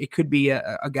round. It could be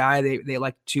a guy they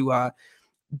like to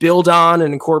build on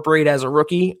and incorporate as a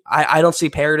rookie. I don't see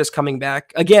Paradis coming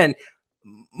back. Again,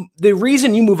 the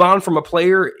reason you move on from a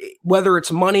player, whether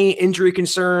it's money, injury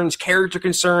concerns, character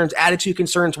concerns, attitude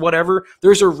concerns, whatever,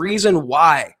 there's a reason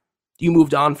why you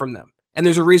moved on from them. And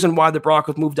there's a reason why the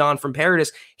Broncos moved on from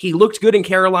Paradis. He looked good in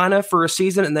Carolina for a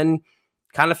season and then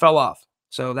kind of fell off.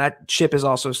 So that ship has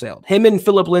also sailed. Him and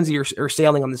Philip Lindsay are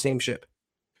sailing on the same ship.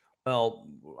 Well,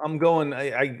 I'm going,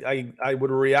 I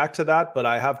would react to that, but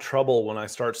I have trouble when I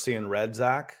start seeing red,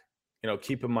 Zach,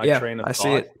 keeping my train of thought. I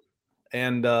see it.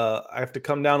 And I have to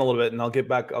come down a little bit, and I'll get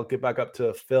back up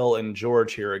to Phil and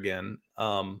George here again.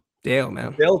 Dale,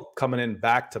 man. Dale coming in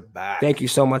back to back. Thank you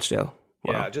so much, Dale.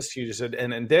 Wow. Yeah, you just said,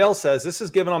 and Dale says, this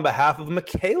is given on behalf of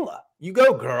Michaela. You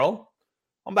go, girl.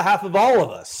 On behalf of all of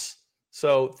us.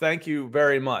 So thank you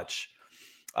very much.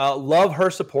 Love her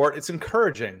support. It's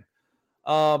encouraging.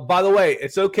 By the way,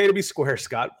 it's okay to be square,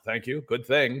 Scott. Thank you. Good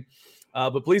thing.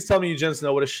 But please tell me you gents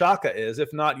know what a shaka is.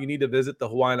 If not, you need to visit the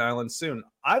Hawaiian Islands soon.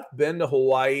 I've been to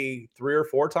Hawaii 3 or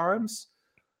 4 times,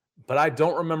 but I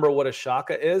don't remember what a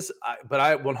shaka is. But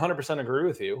I 100% agree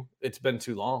with you. It's been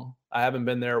too long. I haven't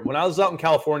been there. When I was out in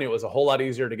California, it was a whole lot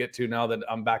easier to get to now that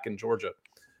I'm back in Georgia.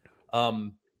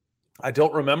 I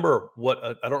don't remember what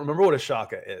a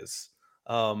shaka is.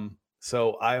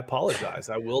 So I apologize.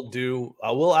 I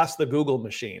will ask the Google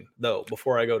machine though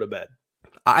before I go to bed.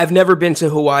 I've never been to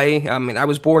Hawaii. I mean, I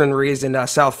was born and raised in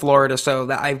South Florida, so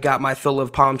that I've got my fill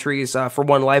of palm trees for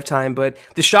one lifetime. But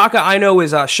the shaka I know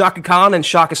is Shaka Khan and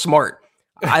Shaka Smart.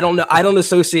 I don't know. I don't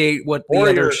associate what the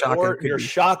other shaka or could your be.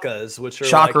 Shakas, which are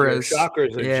chakras. Like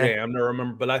chakras are jammed. I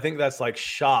remember, but I think that's like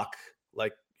shock,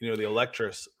 like the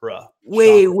Electris.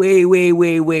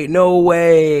 Wait. No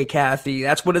way, Kathy.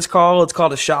 That's what it's called. It's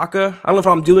called a shaka. I don't know if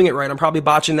I'm doing it right. I'm probably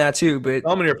botching that too. But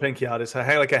I'm in your pinky out. It's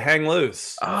like a hang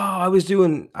loose. Oh, I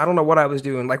don't know what I was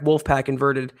doing, like Wolfpack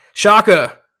inverted.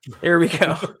 Shaka. There we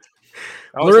go.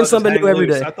 Learn something new every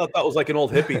day. I thought that was like an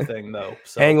old hippie thing, though.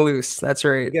 So, hang loose. That's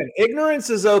right. Again, ignorance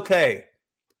is okay.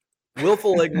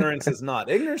 Willful ignorance is not.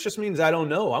 Ignorance just means I don't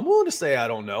know. I'm willing to say I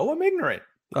don't know. I'm ignorant.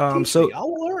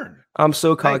 I'll learn. I'm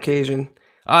so Caucasian.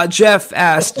 Jeff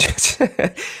asked,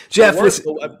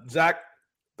 Zach,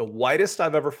 the whitest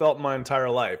I've ever felt in my entire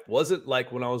life wasn't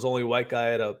like when I was only white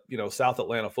guy at a South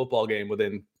Atlanta football game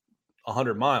within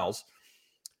 100 miles.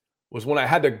 Was when I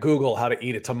had to Google how to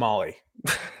eat a tamale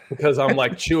because I'm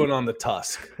like chewing on the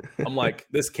tusk. I'm like,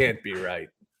 this can't be right.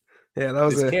 Yeah,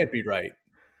 this can't be right.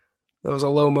 That was a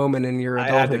low moment in your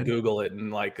adulthood. I had to Google it,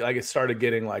 and like I started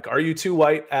getting like, "Are you too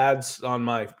white?" ads on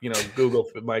my Google.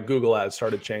 My Google ads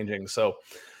started changing. So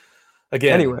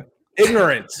again, anyway,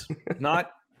 ignorance,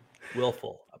 not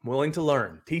willful. I'm willing to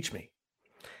learn. Teach me.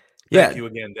 Thank you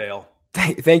again, Dale.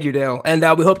 Thank you, Dale. And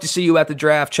we hope to see you at the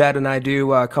draft. Chad and I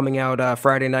do coming out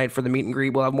Friday night for the meet and greet.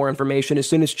 We'll have more information as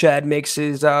soon as Chad makes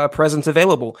his presence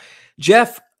available.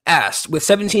 Jeff asked, with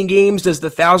 17 games, does the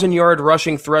 1,000-yard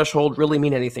rushing threshold really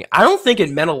mean anything? I don't think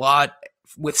it meant a lot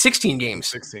with 16 games.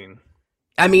 16.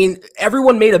 I mean,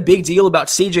 everyone made a big deal about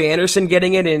C.J. Anderson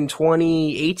getting it in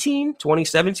 2018,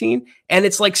 2017, and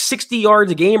it's like 60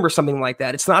 yards a game or something like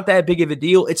that. It's not that big of a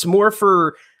deal. It's more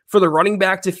for the running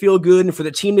back to feel good and for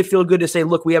the team to feel good to say,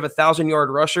 look, we have a 1,000-yard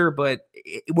rusher, but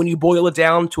when you boil it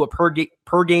down to a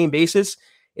per game basis,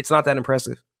 it's not that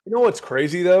impressive. You know what's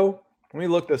crazy, though? Let me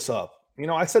look this up.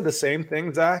 I said the same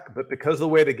thing, Zach, but because of the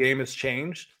way the game has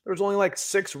changed, there's only like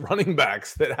 6 running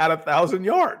backs that had 1,000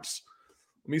 yards.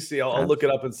 Let me see. I'll look it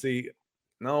up and see.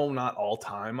 No, not all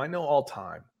time. I know all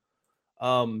time.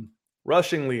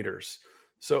 Rushing leaders.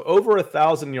 So over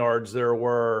 1,000 yards, there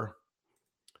was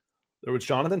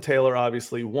Jonathan Taylor,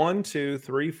 obviously. 1, 2,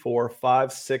 3, 4,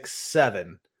 5, 6,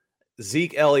 7.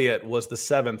 Zeke Elliott was the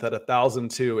 7th at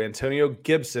 1,002. Antonio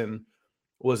Gibson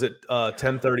was at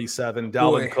 1037,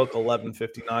 Dalvin Cook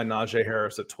 1159, Najee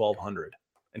Harris at 1200,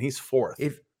 and he's 4th.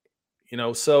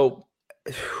 So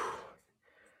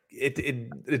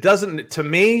it doesn't, to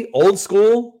me, old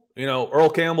school, Earl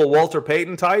Campbell, Walter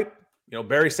Payton type,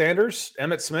 Barry Sanders,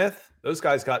 Emmitt Smith, those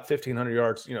guys got 1,500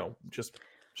 yards, just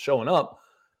showing up.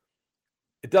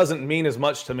 It doesn't mean as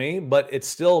much to me, but it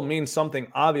still means something,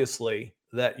 obviously,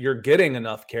 that you're getting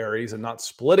enough carries and not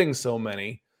splitting so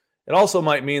many. It also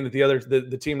might mean that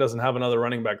the team doesn't have another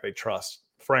running back they trust,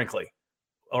 frankly,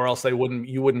 or else you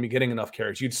wouldn't be getting enough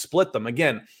carries. You'd split them.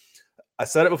 Again, I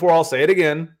said it before, I'll say it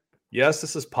again. Yes,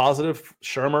 this is positive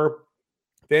Shermer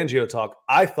Fangio talk.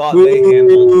 I thought they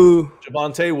handled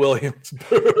Javonte Williams.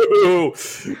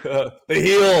 The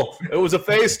heel. It was a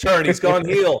face turn. He's gone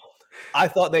heel. I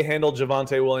thought they handled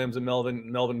Javonte Williams and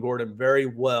Melvin Gordon very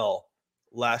well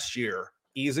last year,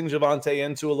 easing Javonte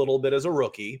into a little bit as a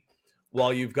rookie,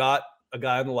 while you've got a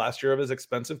guy in the last year of his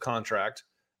expensive contract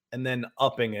and then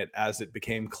upping it as it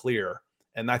became clear.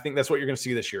 And I think that's what you're going to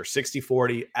see this year,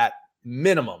 60-40 at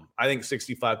minimum. I think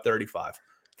 65-35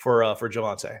 for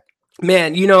Javonte.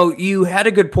 Man, you had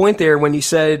a good point there when you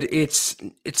said it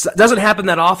doesn't happen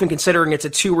that often considering it's a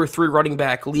 2 or 3 running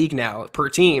back league now per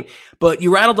team. But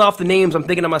you rattled off the names. I'm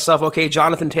thinking to myself, okay,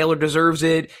 Jonathan Taylor deserves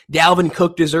it. Dalvin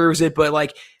Cook deserves it.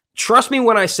 But trust me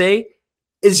when I say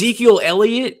Ezekiel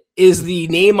Elliott is the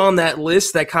name on that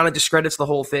list that kind of discredits the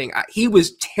whole thing. He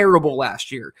was terrible last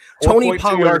year. Tony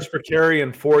Pollard, yards per carry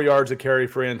and 4 yards a carry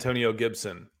for Antonio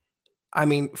Gibson. I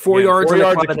mean, 4 yards. 4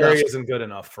 yards a carry isn't good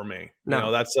enough for me.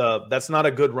 No, that's not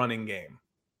a good running game.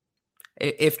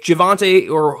 If Javonte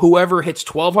or whoever hits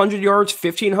 1,200 yards,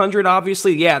 1,500,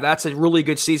 obviously, yeah, that's a really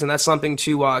good season. That's something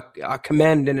to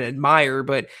commend and admire.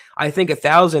 But I think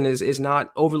 1,000 is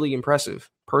not overly impressive,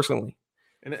 personally.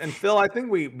 And Phil, I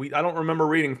think I don't remember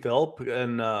reading Phil,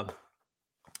 and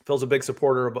Phil's a big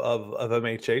supporter of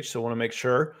MHH, so I want to make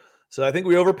sure. So I think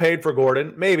we overpaid for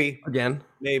Gordon, maybe.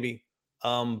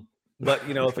 But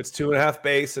if it's 2.5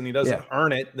 base and he doesn't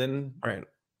earn it, then right,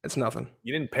 it's nothing.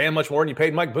 You didn't pay him much more than you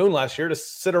paid Mike Boone last year to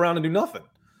sit around and do nothing.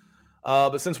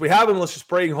 But since we have him, let's just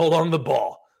pray and hold on to the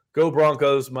ball. Go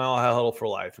Broncos, Mile High Huddle for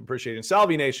life. Appreciating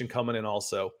Salvi Nation coming in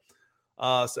also.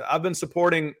 So I've been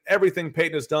supporting everything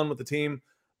Peyton has done with the team.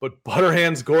 But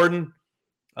Butterhands Gordon,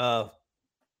 one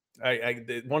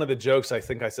of the jokes, I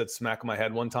think I said smack my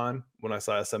head one time when I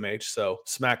saw SMH. So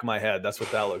smack my head. That's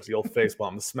what that looks. The old face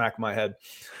bomb, the smack my head.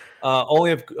 Only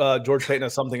if George Payton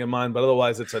has something in mind, but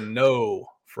otherwise it's a no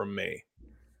from me.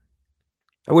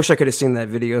 I wish I could have seen that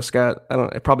video, Scott.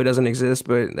 It probably doesn't exist,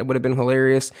 but that would have been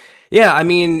hilarious. Yeah, I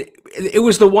mean, it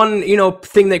was the one,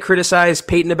 thing they criticized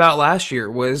Peyton about last year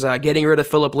was getting rid of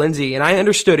Phillip Lindsay, and I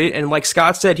understood it. And like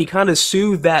Scott said, he kind of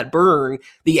soothed that burn.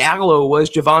 The aloe was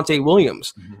Javonte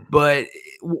Williams, but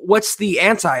what's the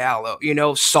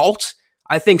anti-aloe? Salt.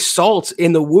 I think salt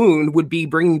in the wound would be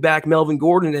bringing back Melvin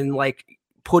Gordon and like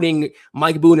putting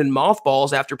Mike Boone in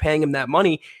mothballs after paying him that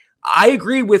money. I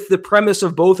agree with the premise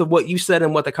of both of what you said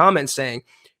and what the comments saying.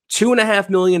 $2.5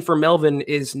 million for Melvin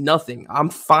is nothing. I'm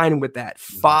fine with that.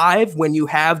 $5 million when you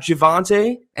have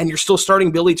Javonte and you're still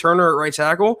starting Billy Turner at right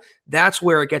tackle, that's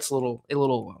where it gets a little,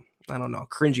 I don't know,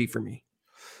 cringy for me.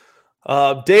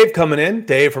 Dave coming in.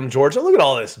 Dave from Georgia. Look at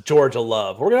all this Georgia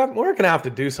love. We're gonna have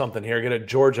to do something here. Get a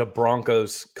Georgia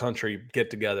Broncos country get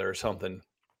together or something.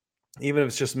 Even if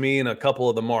it's just me and a couple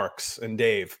of the Marks and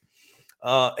Dave.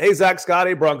 Hey, Zach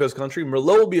Scotty, Broncos country.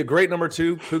 Merlot will be a great number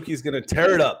 2. Pookie's gonna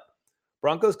tear it up.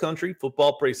 Broncos country,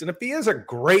 football priest. And if he is a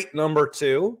great number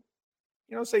 2,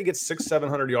 say he gets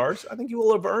 600-700 yards, I think you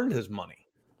will have earned his money.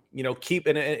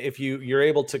 Keeping it if you're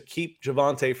able to keep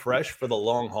Javonte fresh for the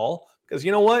long haul. Because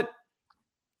you know what?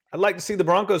 I'd like to see the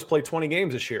Broncos play 20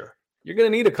 games this year. You're going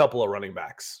to need a couple of running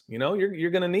backs. You're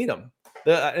going to need them.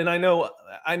 And I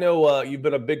know you've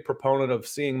been a big proponent of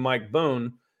seeing Mike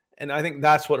Boone, and I think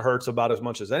that's what hurts about as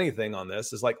much as anything on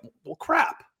this is like, well,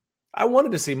 crap. I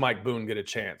wanted to see Mike Boone get a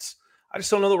chance. I just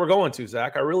don't know that we're going to,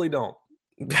 Zach. I really don't.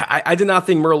 I did not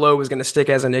think Merlot was going to stick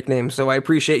as a nickname, so I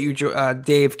appreciate you,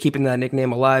 Dave, keeping that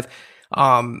nickname alive.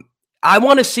 I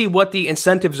want to see what the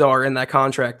incentives are in that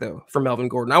contract, though, for Melvin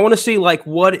Gordon. I want to see, like,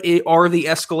 what are the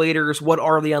escalators, what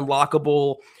are the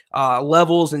unlockable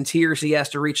levels and tiers he has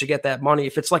to reach to get that money.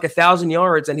 If it's like 1,000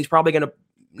 yards, then he's probably going to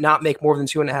not make more than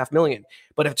 $2.5 million.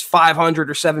 But if it's 500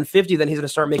 or 750, then he's going to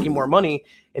start making more money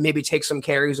and maybe take some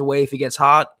carries away if he gets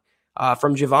hot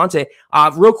from Javonte.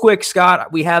 Real quick,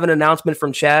 Scott, we have an announcement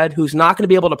from Chad, who's not going to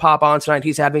be able to pop on tonight.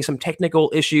 He's having some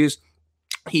technical issues.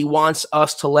 He wants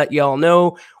us to let y'all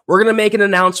know. We're going to make an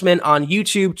announcement on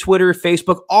YouTube, Twitter,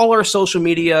 Facebook, all our social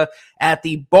media at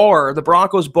the bar, the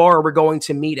Broncos bar we're going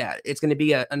to meet at. It's going to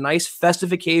be a nice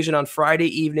festive occasion on Friday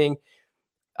evening.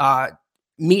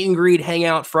 Meet and greet,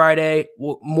 hangout Friday.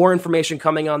 More information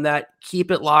coming on that.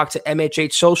 Keep it locked to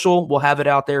MHH Social. We'll have it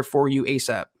out there for you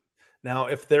ASAP. Now,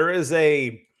 if there is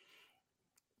I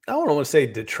don't want to say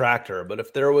detractor, but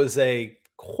if there was a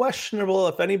questionable,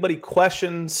 if anybody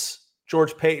questions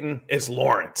George Paton, it's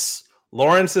Lawrence.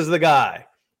 Lawrence is the guy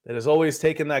that has always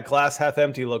taken that glass half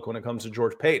empty look when it comes to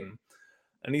George Paton.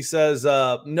 And he says,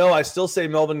 no, I still say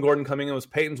Melvin Gordon coming in was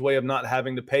Paton's way of not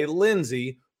having to pay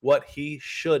Lindsey what he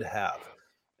should have.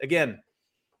 Again,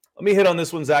 let me hit on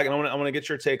this one, Zach, and I want to get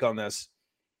your take on this.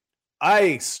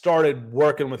 I started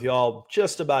working with y'all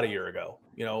just about a year ago,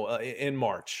 in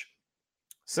March.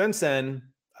 Since then,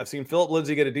 I've seen Philip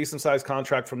Lindsay get a decent-sized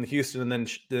contract from the Houston and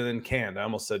then canned. I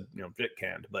almost said, Vic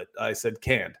canned, but I said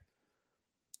canned.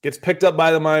 Gets picked up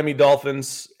by the Miami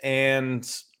Dolphins, and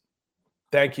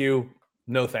thank you,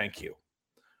 no thank you.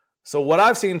 So what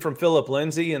I've seen from Philip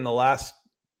Lindsay in the last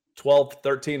 12,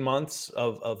 13 months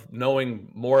of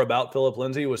knowing more about Philip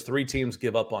Lindsay was 3 teams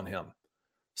give up on him.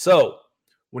 So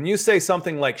when you say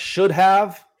something like should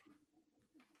have,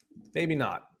 maybe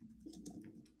not.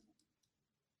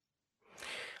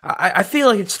 I feel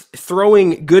like it's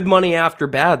throwing good money after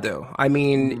bad, though. I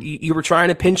mean, you were trying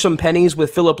to pinch some pennies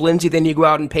with Philip Lindsay, then you go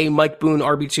out and pay Mike Boone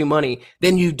RB2 money.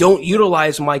 Then you don't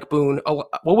utilize Mike Boone.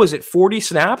 What was it, 40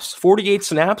 snaps, 48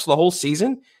 snaps the whole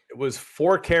season? It was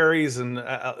 4 carries, and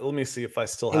let me see if I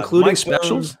still have including Mike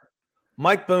specials.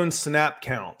 Mike Boone's snap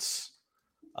counts.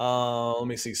 Let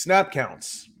me see, snap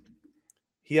counts.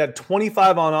 He had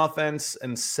 25 on offense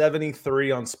and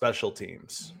 73 on special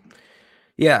teams.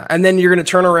 Yeah, and then you're going to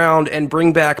turn around and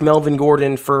bring back Melvin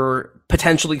Gordon for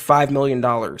potentially $5 million.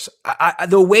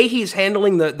 The way he's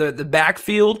handling the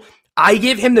backfield, I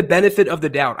give him the benefit of the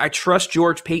doubt. I trust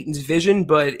George Paton's vision,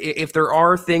 but if there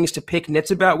are things to pick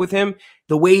nits about with him,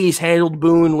 the way he's handled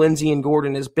Boone, Lindsey, and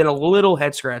Gordon has been a little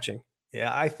head-scratching.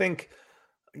 Yeah, I think,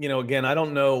 again, I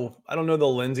don't know the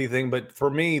Lindsey thing, but for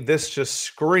me, this just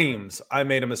screams I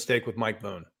made a mistake with Mike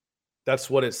Boone.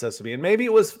 That's what it says to me. And maybe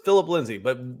it was Philip Lindsay,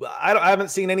 but I haven't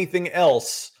seen anything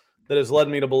else that has led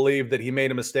me to believe that he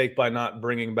made a mistake by not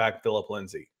bringing back Philip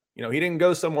Lindsay. He didn't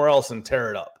go somewhere else and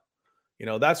tear it up.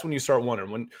 That's when you start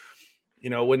wondering.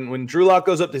 When Drew Lock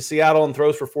goes up to Seattle and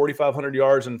throws for 4,500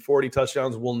 yards and 40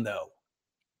 touchdowns, we'll know.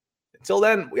 Until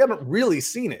then, we haven't really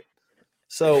seen it.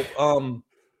 So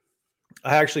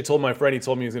I actually told my friend, he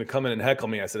told me he was going to come in and heckle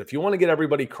me. I said, if you want to get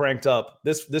everybody cranked up,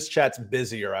 this chat's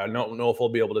busier. I don't know if we'll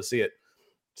be able to see it.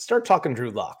 Start talking Drew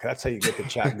Lock. That's how you get the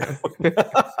chat going.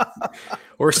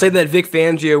 Or say that Vic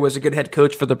Fangio was a good head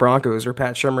coach for the Broncos, or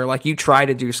Pat Shurmur, like you try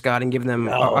to do, Scott, and give them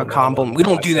a compliment. We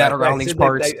don't do that around these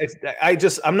parts.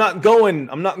 I'm not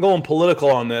going political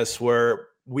on this where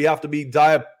we have to be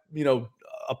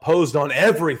opposed on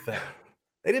everything.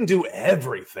 They didn't do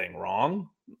everything wrong.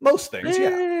 Most things,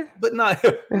 yeah, but not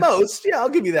most. Yeah, I'll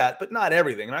give you that, but not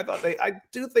everything. And I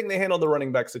do think they handled the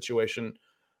running back situation,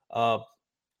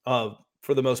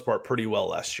 for the most part, pretty well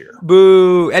last year.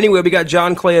 Boo. Anyway, we got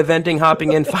John Clay Eventing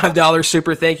hopping in, $5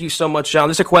 super. Thank you so much, John.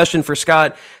 This is a question for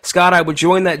Scott. Scott, I would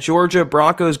join that Georgia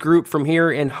Broncos group from here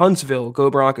in Huntsville.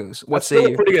 Go Broncos. What say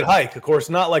you? A pretty good hike. Of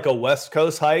course, not like a West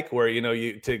Coast hike where, you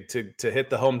to hit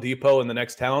the Home Depot in the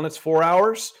next town, it's 4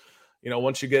 hours.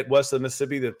 Once you get west of the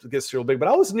Mississippi, that gets real big. But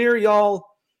I was near y'all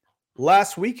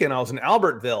last weekend. I was in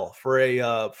Albertville for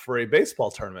a baseball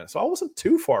tournament. So I wasn't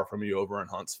too far from you over in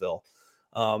Huntsville.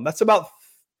 That's about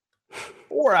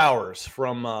 4 hours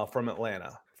from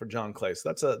Atlanta for John Clay.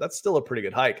 So that's still a pretty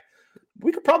good hike.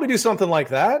 We could probably do something like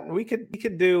that. We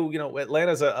could do,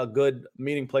 Atlanta's a good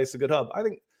meeting place, a good hub. I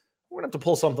think we're going to have to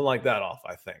pull something like that off,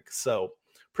 I think. So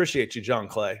appreciate you, John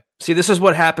Clay. See, this is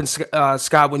what happens,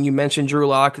 Scott, when you mention Drew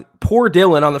Lock. Poor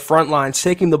Dylan on the front lines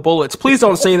taking the bullets. Please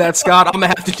don't say that, Scott. I'm going to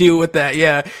have to deal with that.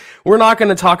 Yeah. We're not going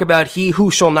to talk about he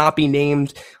who shall not be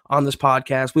named on this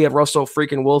podcast. We have Russell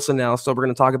freaking Wilson now, so we're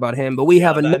going to talk about him. But we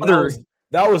have another.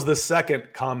 That was the second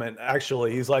comment,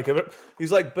 actually. He's like,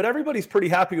 but everybody's pretty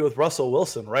happy with Russell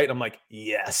Wilson, right? I'm like,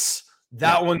 yes,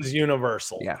 that one's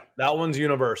universal. Yeah. That one's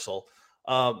universal.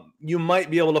 You might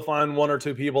be able to find one or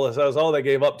two people that says, oh, they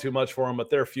gave up too much for him, but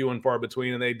they're few and far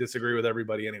between, and they disagree with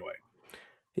everybody anyway.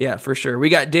 Yeah, for sure. We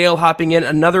got Dale hopping in.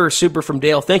 Another super from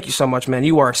Dale. Thank you so much, man.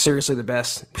 You are seriously the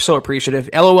best. So appreciative.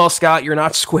 LOL, Scott, you're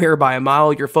not square by a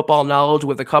mile. Your football knowledge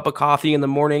with a cup of coffee in the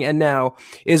morning and now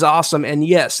is awesome. And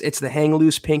yes, it's the hang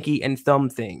loose pinky and thumb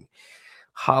thing.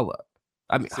 Holla.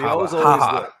 I mean, see, holla. I was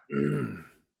always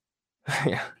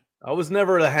yeah. I was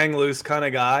never the hang loose kind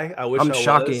of guy. I wish I'm I was.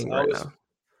 shocking right now.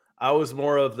 I was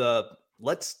more of the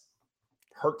let's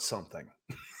hurt something.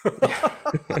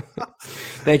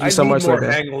 Thank you so much. I need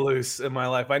more hang loose in my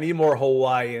life. I need more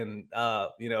Hawaiian,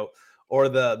 or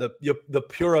the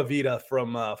Pura Vida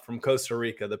from Costa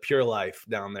Rica, the Pure Life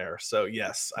down there. So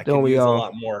yes, I can use a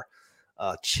lot more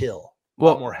chill, a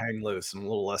lot more hang loose, and a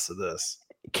little less of this.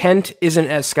 Kent isn't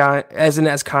as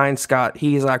kind, Scott.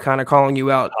 He's kind of calling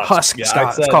you out. Husk, yeah,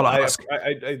 Scott. It's called a husk.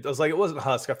 I was like, it wasn't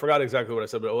husk. I forgot exactly what I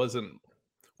said, but it wasn't.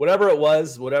 Whatever it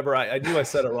was, I knew I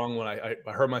said it wrong when I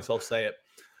heard myself say it.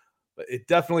 But it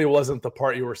definitely wasn't the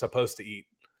part you were supposed to eat.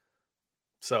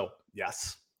 So,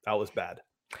 yes, that was bad.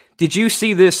 Did you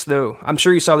see this, though? I'm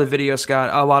sure you saw the video,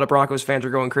 Scott. A lot of Broncos fans are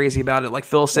going crazy about it. Like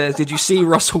Phil says, did you see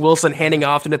Russell Wilson handing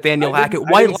off to Nathaniel Hackett?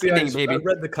 White lightning, baby. I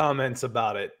read the comments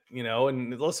about it,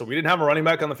 and listen, we didn't have a running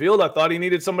back on the field. I thought he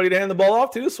needed somebody to hand the ball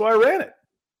off to, so I ran it.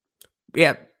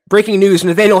 Yeah. Breaking news,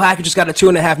 Nathaniel Hackett just got a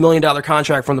 $2.5 million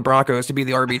contract from the Broncos to be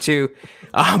the RB2.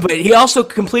 But he also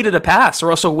completed a pass.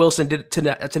 Russell Wilson did to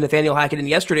Nathaniel Hackett in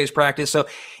yesterday's practice. So,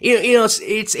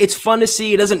 it's fun to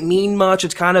see. It doesn't mean much.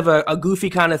 It's kind of a goofy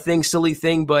kind of thing, silly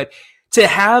thing. But to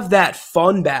have that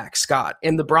fun back, Scott,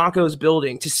 in the Broncos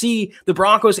building, to see the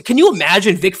Broncos, can you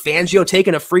imagine Vic Fangio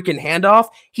taking a freaking handoff?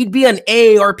 He'd be on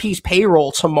AARP's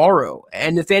payroll tomorrow.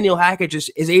 And Nathaniel Hackett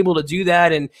just is able to do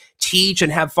that and teach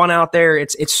and have fun out there.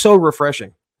 It's so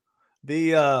refreshing.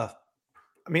 Just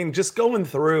going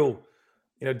through,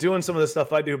 doing some of the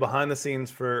stuff I do behind the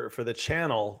scenes for the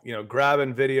channel,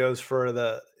 grabbing videos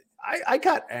for I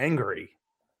got angry.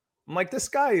 I'm like, this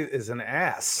guy is an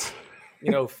ass.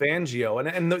 Fangio.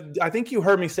 And I think you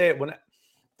heard me say it when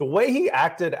the way he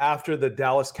acted after the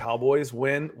Dallas Cowboys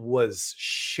win was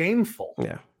shameful.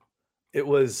 Yeah. It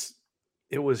was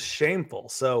shameful.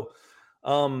 So,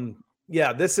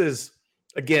 this is,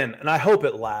 again, and I hope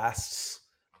it lasts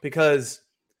because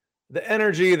the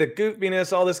energy, the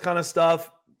goofiness, all this kind of stuff,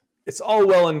 it's all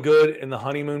well and good in the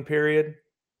honeymoon period,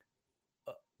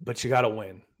 but you got to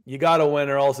win. You got to win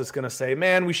or else it's going to say,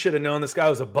 man, we should have known this guy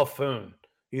was a buffoon.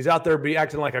 He's out there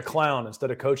acting like a clown instead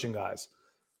of coaching guys.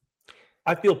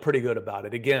 I feel pretty good about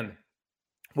it. Again,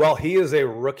 while he is a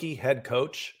rookie head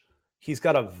coach, he's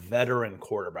got a veteran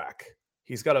quarterback.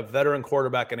 He's got a veteran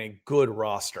quarterback and a good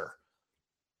roster.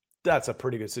 That's a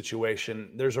pretty good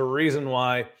situation. There's a reason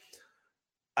why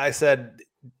I said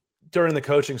during the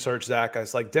coaching search, Zach, I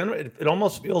was like, Denver, it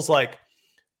almost feels like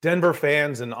Denver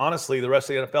fans and honestly the rest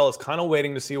of the NFL is kind of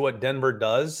waiting to see what Denver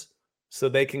does so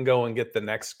they can go and get the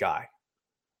next guy.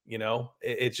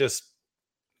 It's just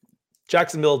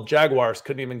Jacksonville Jaguars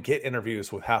couldn't even get interviews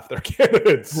with half their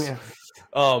candidates. Yeah.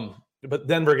 But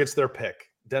Denver gets their pick.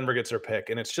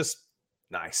 And it's just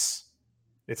nice.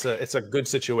 It's a good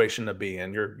situation to be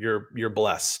in. You're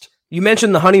blessed. You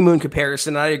mentioned the honeymoon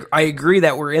comparison. I agree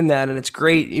that we're in that, and it's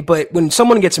great. But when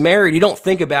someone gets married, you don't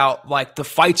think about like the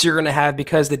fights you're going to have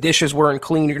because the dishes weren't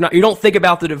clean. You don't think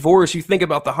about the divorce. You think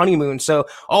about the honeymoon. So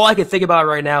all I can think about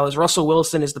right now is Russell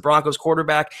Wilson is the Broncos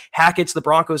quarterback. Hackett's the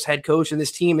Broncos head coach, and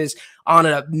this team is on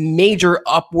a major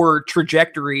upward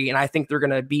trajectory. And I think they're going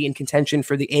to be in contention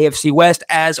for the AFC West,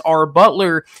 as our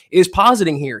Butler is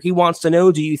positing here. He wants to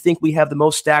know: do you think we have the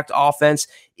most stacked offense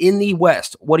in the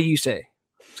West? What do you say,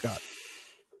 Scott?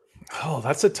 Oh,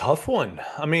 that's a tough one.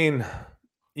 I mean,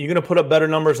 you're going to put up better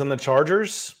numbers than the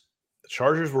Chargers. The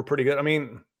Chargers were pretty good. I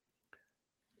mean,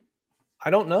 I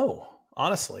don't know,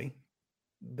 honestly.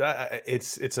 That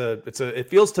it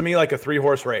feels to me like a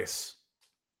 3-horse race.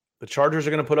 The Chargers are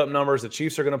going to put up numbers. The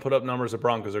Chiefs are going to put up numbers. The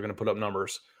Broncos are going to put up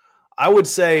numbers. I would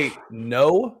say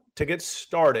no to get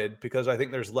started because I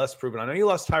think there's less proven. I know you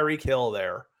lost Tyreek Hill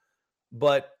there,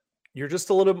 but you're just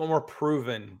a little bit more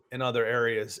proven in other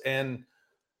areas. And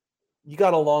you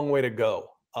got a long way to go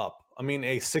up. I mean,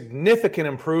 a significant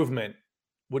improvement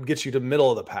would get you to middle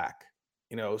of the pack,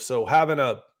 so having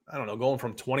going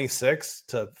from 26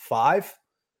 to 5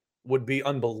 would be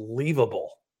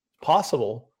unbelievable.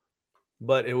 Possible,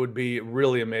 but it would be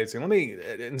really amazing.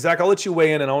 And Zach, I'll let you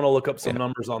weigh in, and I want to look up some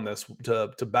numbers on this to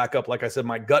back up. Like I said,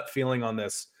 my gut feeling on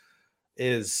this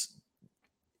is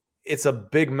it's a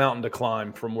big mountain to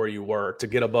climb from where you were to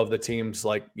get above the teams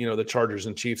like, the Chargers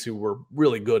and Chiefs who were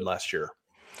really good last year.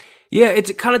 Yeah,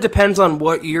 it kind of depends on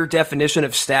what your definition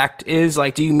of stacked is.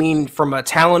 Like, do you mean from a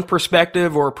talent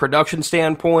perspective or a production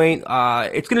standpoint?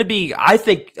 It's going to be, I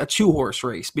think, a 2-horse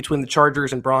race between the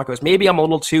Chargers and Broncos. Maybe I'm a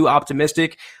little too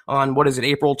optimistic on,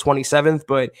 April 27th,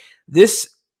 but this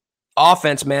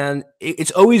offense, man,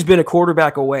 it's always been a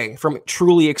quarterback away from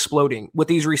truly exploding with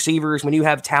these receivers. When you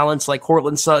have talents like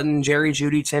Cortland Sutton, Jerry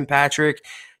Jeudy, Tim Patrick,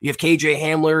 you have KJ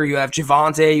Hamler, you have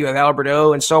Javonte, you have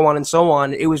Alberto, and so on and so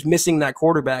on. It was missing that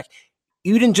quarterback.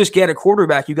 You didn't just get a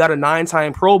quarterback, you got a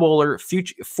 9-time Pro Bowler,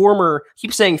 former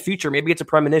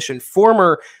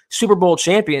Super Bowl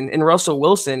champion in Russell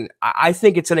Wilson. I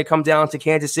think it's going to come down to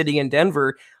Kansas City and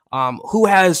Denver. Who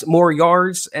has more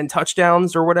yards and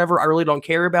touchdowns or whatever, I really don't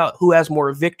care about. Who has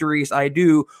more victories, I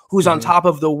do. Who's on top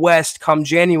of the West come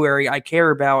January, I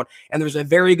care about. And there's a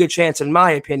very good chance, in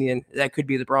my opinion, that could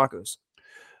be the Broncos.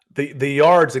 The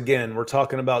yards, again, we're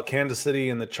talking about Kansas City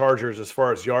and the Chargers as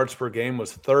far as yards per game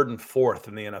was 3rd and 4th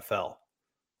in the NFL.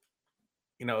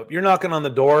 If you're knocking on the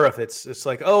door, if it's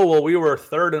like, oh, well, we were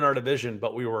 3rd in our division,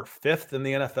 but we were 5th in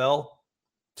the NFL,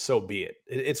 so be it.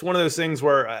 It's one of those things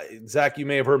where, Zach, you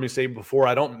may have heard me say before,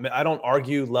 I don't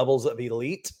argue levels of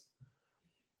elite.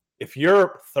 If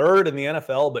you're 3rd in the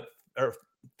NFL, or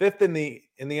 5th in the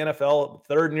NFL,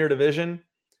 3rd in your division,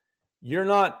 you're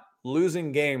not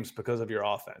losing games because of your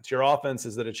offense. Your offense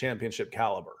is at a championship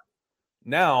caliber.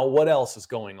 Now, what else is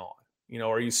going on?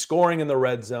 Are you scoring in the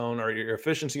red zone? Are your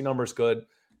efficiency numbers good?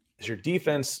 Is your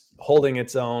defense holding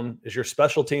its own? Is your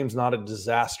special teams not a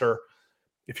disaster?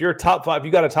 If you're top 5,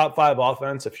 you got a top 5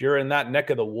 offense. If you're in that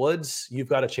neck of the woods, you've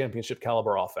got a championship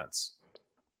caliber offense.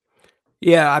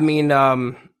 Yeah, I mean,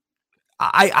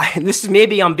 I this is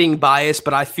maybe I'm being biased,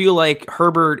 but I feel like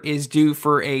Herbert is due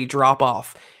for a drop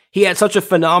off. He had such a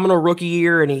phenomenal rookie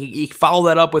year, and he followed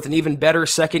that up with an even better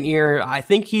second year. I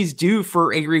think he's due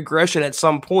for a regression at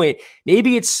some point.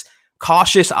 Maybe it's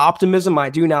cautious optimism. I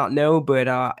do not know, but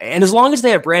and as long as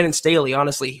they have Brandon Staley,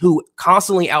 honestly, who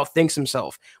constantly outthinks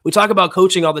himself. We talk about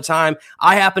coaching all the time.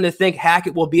 I happen to think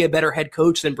Hackett will be a better head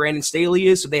coach than Brandon Staley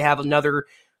is, so they have another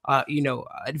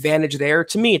advantage there.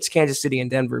 To me, it's Kansas City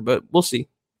and Denver, but we'll see.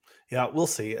 Yeah, we'll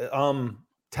see.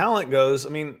 Talent goes, I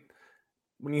mean,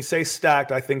 when you say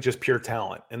stacked, I think just pure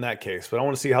talent in that case, but I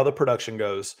want to see how the production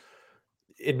goes.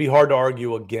 It'd be hard to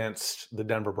argue against the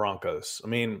Denver Broncos. I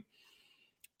mean,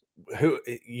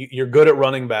 you're good at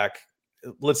running back.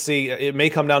 Let's see. It may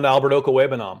come down to Albert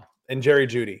Okwuegbunam and Jerry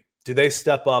Jeudy. Do they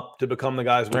step up to become the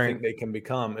guys we think they can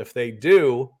become? If they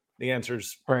do, the answer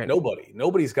is nobody.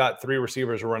 Nobody's got 3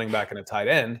 receivers, a running back, and a tight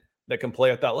end that can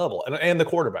play at that level, and the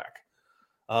quarterback.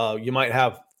 You might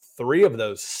have 3 of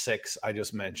those 6 I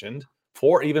just mentioned,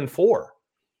 4,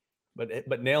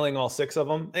 but nailing all 6 of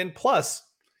them, and plus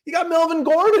you got Melvin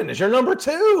Gordon as your number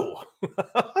 2.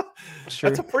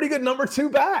 That's a pretty good number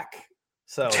 2 back.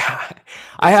 So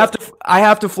I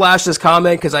have to flash this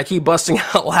comment because I keep busting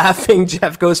out laughing.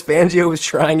 Jeff goes, Fangio was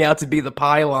trying out to be the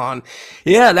pylon.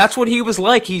 Yeah, that's what he was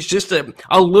like. He's just a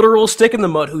literal stick in the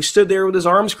mud who stood there with his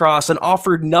arms crossed and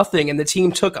offered nothing, and the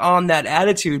team took on that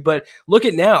attitude. But look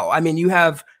at now. I mean, you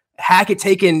have Hackett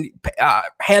taking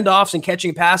handoffs and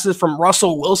catching passes from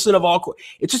Russell Wilson of all.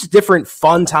 It's just a different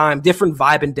fun time, different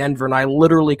vibe in Denver, and I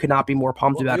literally could not be more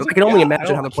pumped about it. I can only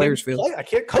imagine how the players feel. I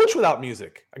can't coach without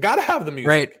music. I got to have the music.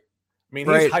 Right. I mean,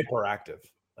 he's hyperactive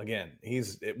again.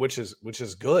 Which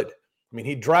is good. I mean,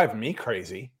 he'd drive me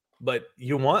crazy, but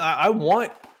I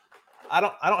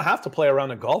don't have to play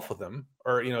around and golf with him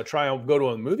or, try and go to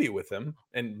a movie with him.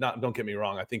 And don't get me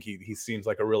wrong. I think he seems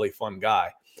like a really fun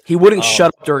guy. He wouldn't shut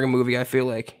up during a movie. I feel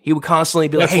like he would constently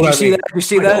be like, "Hey, you see that? You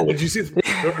see that? Did you see?"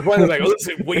 They're like, "Oh,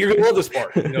 listen, well, you're gonna love this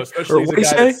part, especially as a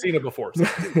guy that's seen it before." So,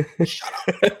 shut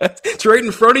up! It's right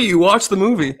in front of you. Watch the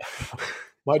movie.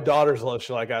 My daughter's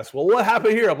she'll ask, "Well, what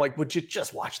happened here?" I'm like, "Would you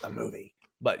just watch the movie?"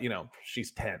 But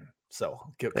she's 10. So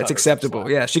that's acceptable.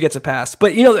 Yeah, she gets a pass.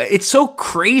 But, it's so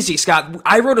crazy, Scott.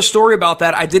 I wrote a story about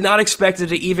that. I did not expect it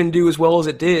to even do as well as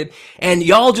it did. And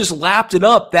y'all just lapped it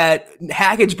up that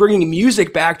Hackett's bringing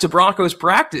music back to Broncos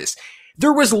practice.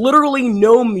 There was literally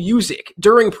no music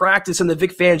during practice in the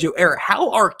Vic Fangio era. How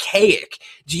archaic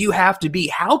do you have to be?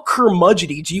 How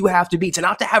curmudgeony do you have to be to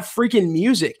not to have freaking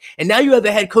music? And now you have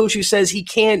the head coach who says he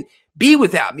can't be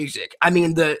without music. I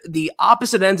mean, the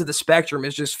opposite ends of the spectrum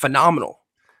is just phenomenal.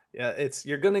 Yeah,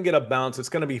 you're going to get a bounce. It's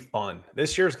going to be fun.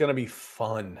 This year's going to be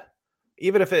fun.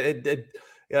 Even if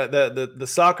the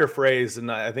soccer phrase,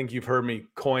 and I think you've heard me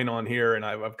coin on here, and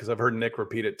because I've heard Nick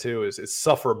repeat it too, is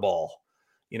suffer ball.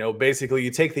 Basically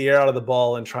you take the air out of the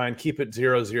ball and try and keep it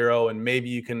 0-0, and maybe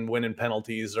you can win in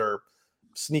penalties or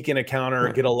sneak in a counter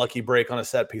or get a lucky break on a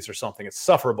set piece or something. It's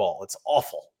suffer ball. It's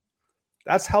awful.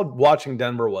 That's how watching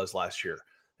Denver was last year.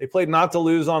 They played not to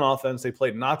lose on offense. They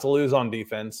played not to lose on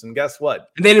defense. And guess what?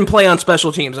 They didn't play on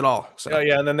special teams at all. So.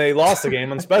 Yeah, and then they lost the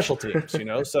game on special teams,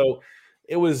 So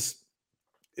it was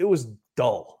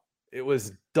dull. It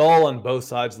was dull on both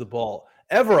sides of the ball.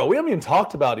 Evero, we haven't even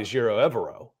talked about Ejiro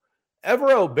Evero.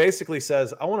 Evero basically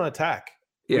says, I want to attack.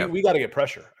 Yeah. We got to get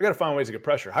pressure. I got to find ways to get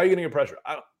pressure. How are you going to get pressure?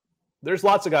 There's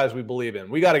lots of guys we believe in.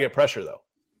 We got to get pressure, though.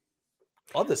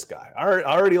 Love this guy. I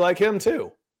already like him,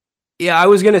 too. Yeah, I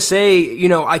was going to say,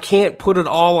 I can't put it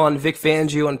all on Vic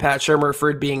Fangio and Pat Shurmur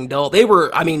for it being dull. They were,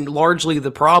 largely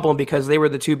the problem because they were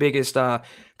the two biggest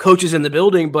coaches in the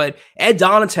building. But Ed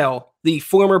Donatel, the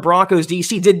former Broncos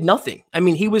DC, did nothing.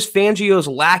 He was Fangio's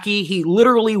lackey. He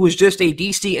literally was just a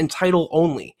DC in title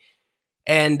only.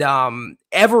 And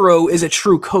Evero is a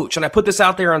true coach. And I put this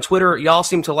out there on Twitter. Y'all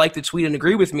seem to like the tweet and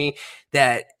agree with me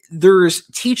that there's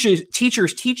teachers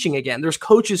teaching again. There's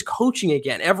coaches coaching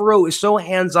again. Evero is so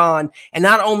hands-on. And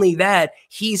not only that,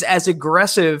 he's as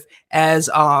aggressive as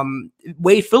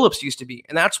Wade Phillips used to be.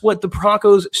 And that's what the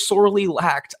Broncos sorely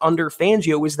lacked under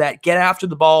Fangio, is that get after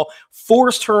the ball,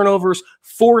 force turnovers,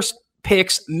 force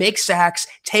picks, make sacks,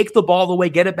 take the ball away,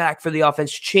 get it back for the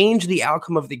offense, change the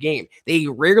outcome of the game. They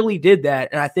rarely did that,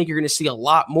 and I think you're going to see a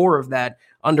lot more of that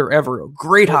under Evero.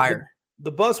 Great hire.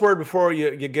 The buzzword before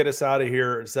you get us out of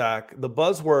here, Zach, the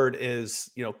buzzword is,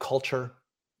 culture.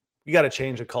 You got to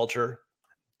change the culture.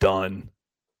 Done.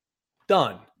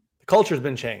 The culture's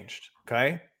been changed,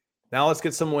 okay? Now let's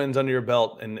get some wins under your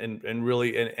belt and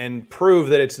really and prove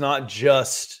that it's not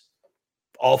just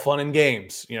all fun and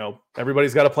games.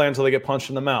 Everybody's got to play until they get punched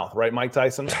in the mouth, right, Mike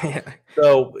Tyson?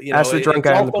 So, that's the drunk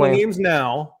guy on the plane. Games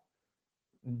now.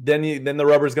 Then the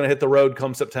rubber's going to hit the road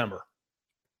come September.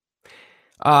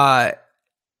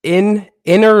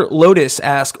 Inner Lotus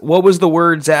asked, what was the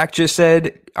word Zach just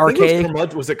said? Archaic.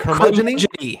 Was it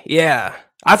curmudgeon-y? Yeah.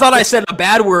 I thought I said a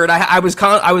bad word. I was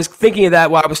thinking of that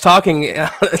while I was talking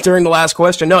during the last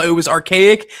question. No, it was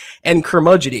archaic and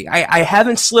curmudgeon-y. I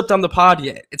haven't slipped on the pod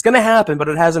yet. It's going to happen, but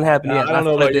it hasn't happened yet. I don't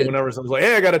know about you. Whenever someone's like,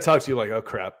 hey, I got to talk to you, like, oh,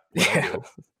 crap.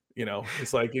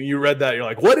 It's like you read that. You're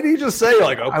like, what did he just say? You're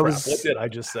like, oh, crap. What did I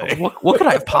just say? What could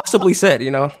I have possibly said?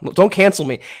 Don't cancel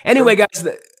me. Anyway, guys.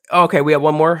 Okay, we have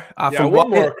one more. One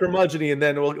more curmudgeon-y, and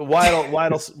then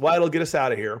Wyatt'll get us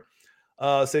out of here.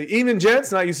 Say, evening,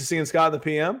 gents. Not used to seeing Scott in the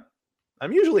PM.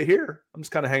 I'm usually here. I'm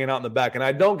just kind of hanging out in the back, and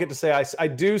I don't get to say. I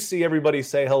do see everybody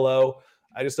say hello.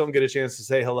 I just don't get a chance to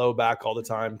say hello back all the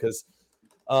time because,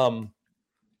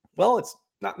 it's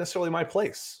not necessarily my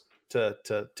place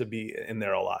to be in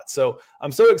there a lot. So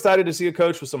I'm so excited to see a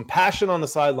coach with some passion on the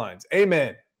sidelines.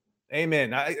 Amen.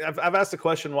 I've asked the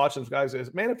question watching guys,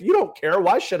 man, if you don't care,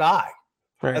 why should I?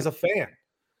 Right. As a fan?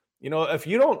 If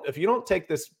you don't take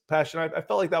this passion, I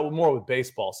felt like that was more with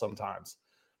baseball sometimes,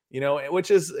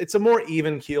 it's a more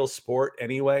even keel sport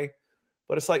anyway.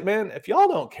 But it's like, man, if y'all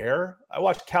don't care, I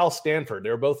watched Cal Stanford. They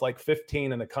were both like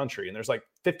 15 in the country, and there's like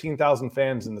 15,000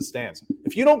 fans in the stands.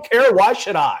 If you don't care, why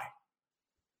should I?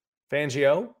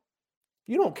 Fangio,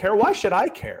 you don't care. Why should I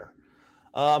care?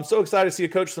 I'm so excited to see a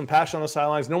coach with some passion on the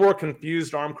sidelines. No more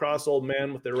confused arm cross old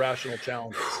man with irrational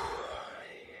challenges.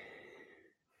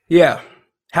 Yeah.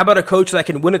 How about a coach that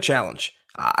can win a challenge?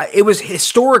 It was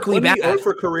historically bad. He 0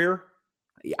 for career?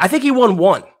 I think he won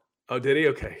 1. Oh, did he?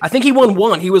 Okay. I think he won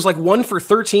 1. He was like 1 for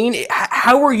 13.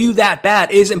 How are you that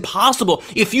bad? It is impossible.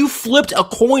 If you flipped a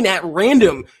coin at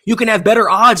random, you can have better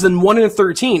odds than 1 in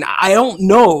 13. I don't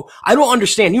know. I don't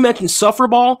understand. You mentioned suffer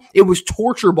ball. It was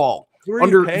torture ball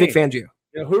under Vic Fangio.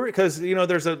 Because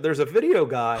there's a video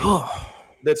guy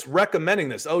that's recommending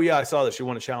this. Oh yeah, I saw this. You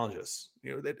want to challenge us?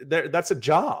 That's a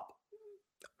job.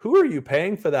 Who are you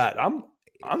paying for that? I'm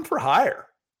for hire.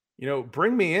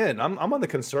 Bring me in. I'm on the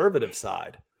conservative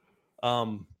side.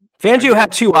 Fangio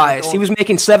had 2 eyes. He was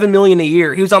making $7 million a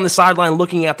year. He was on the sideline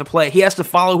looking at the play. He has to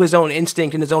follow his own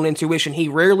instinct and his own intuition. He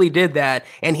rarely did that,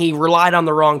 and he relied on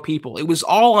the wrong people. It was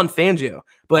all on Fangio.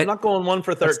 But I'm not going 1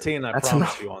 to 13. I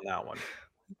promise you on that one.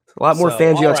 A lot more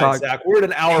Fangio talk. Zach, we're at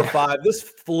an hour 5. This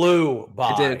flew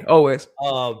by. It did, always.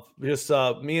 Just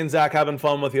me and Zach having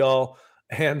fun with y'all,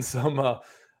 and some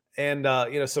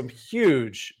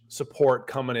huge support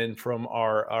coming in from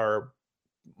our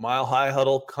Mile High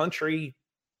Huddle country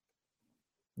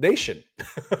nation.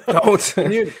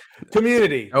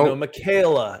 Community.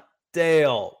 Michaela,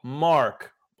 Dale,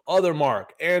 Mark, other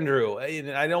Mark, Andrew.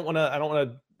 I don't want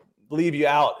to leave you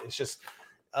out. It's just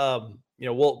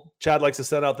Chad likes to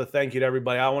send out the thank you to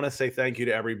everybody. I want to say thank you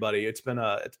to everybody. It's been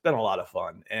a lot of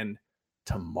fun. And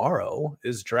tomorrow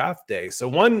is draft day. So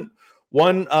one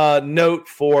note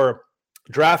for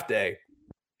draft day.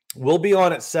 We'll be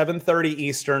on at 7:30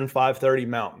 Eastern, 5:30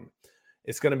 Mountain.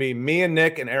 It's going to be me and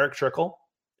Nick and Eric Trickle,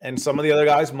 and some of the other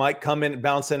guys might come in,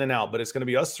 bounce in and out, but it's going to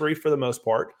be us 3 for the most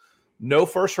part. No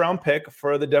first-round pick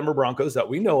for the Denver Broncos that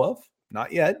we know of.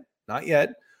 Not yet,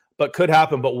 but could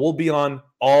happen. But we'll be on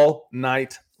all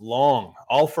night long,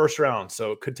 all first round.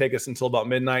 So it could take us until about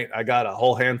midnight. I got a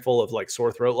whole handful of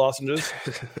sore throat lozenges.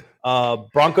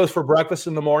 Broncos for breakfast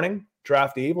in the morning,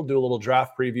 draft eve. We'll do a little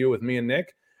draft preview with me and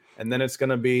Nick. And then it's going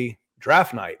to be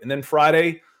draft night. And then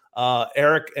Friday,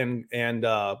 Eric and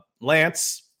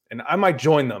Lance, and I might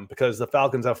join them because the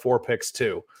Falcons have 4 picks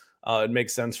too. It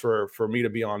makes sense for me to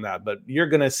be on that. But you're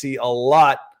going to see a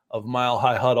lot of Mile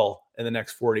High Huddle in the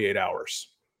next 48 hours.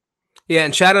 Yeah,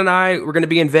 and Chad and I, we're going to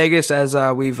be in Vegas, as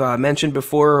we've mentioned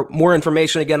before. More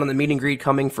information, again, on the meet and greet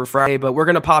coming for Friday. But we're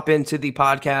going to pop into the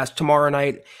podcast tomorrow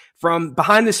night from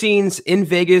behind the scenes in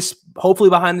Vegas, hopefully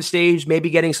behind the stage,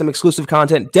 maybe getting some exclusive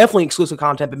content, definitely exclusive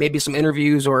content, but maybe some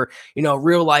interviews or,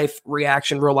 real live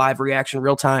reaction,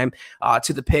 real time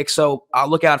to the pick. So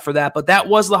look out for that. But that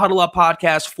was the Huddle Up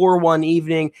Podcast 4-1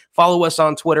 evening. Follow us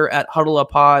on Twitter at Huddle Up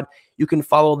Pod. You can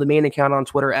follow the main account on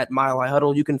Twitter at Mile High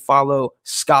Huddle. You can follow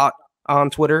Scott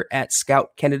on Twitter at Scout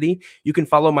Kennedy. You can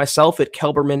follow myself at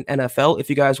Kelberman NFL if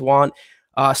you guys want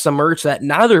some merch that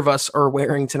neither of us are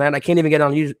wearing tonight. I can't even get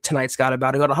on you tonight, Scott,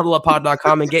 about it. Go to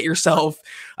huddleuppod.com and get yourself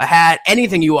a hat,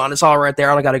 anything you want. It's all right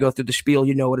there. I don't got to go through the spiel.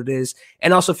 You know what it is.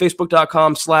 And also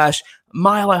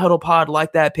facebook.com/Mile High Huddle Pod.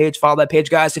 Like that page, follow that page.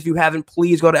 Guys, if you haven't,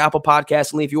 please go to Apple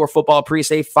Podcasts and leave your football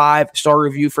pre-save 5-star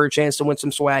review for a chance to win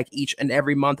some swag each and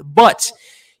every month. But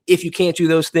if you can't do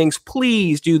those things,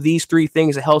 please do these 3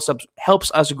 things. It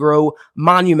helps us grow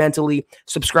monumentally.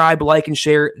 Subscribe, like, and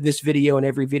share this video and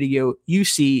every video you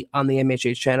see on the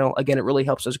MHH channel. Again, it really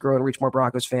helps us grow and reach more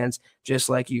Broncos fans just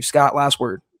like you. Scott, last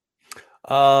word.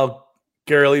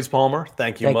 Gary Lees Palmer,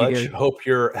 thank you much. Hope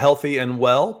you're healthy and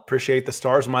well. Appreciate the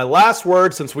stars. My last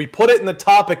word, since we put it in the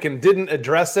topic and didn't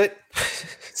address it,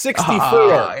 64.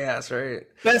 Yeah, that's right.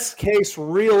 Best case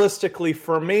realistically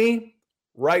for me,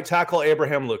 right tackle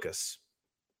Abraham Lucas.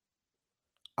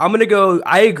 I'm going to go,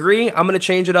 I agree. I'm going to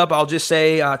change it up. I'll just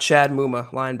say Chad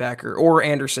Muma, linebacker, or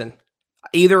Anderson.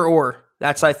 Either or.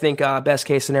 That's, I think, best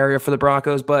case scenario for the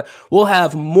Broncos. But we'll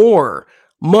have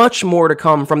much more to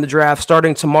come from the draft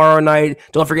starting tomorrow night.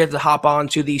 Don't forget to hop on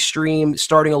to the stream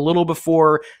starting a little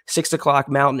before 6 o'clock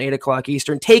Mountain, 8 o'clock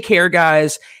Eastern. Take care,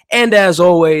 guys. And as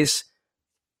always,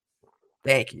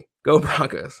 thank you. Go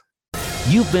Broncos.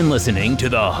 You've been listening to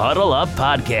the Huddle Up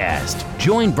Podcast.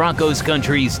 Join Broncos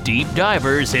Country's deep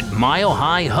divers at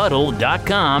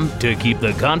milehighhuddle.com to keep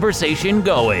the conversation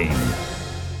going.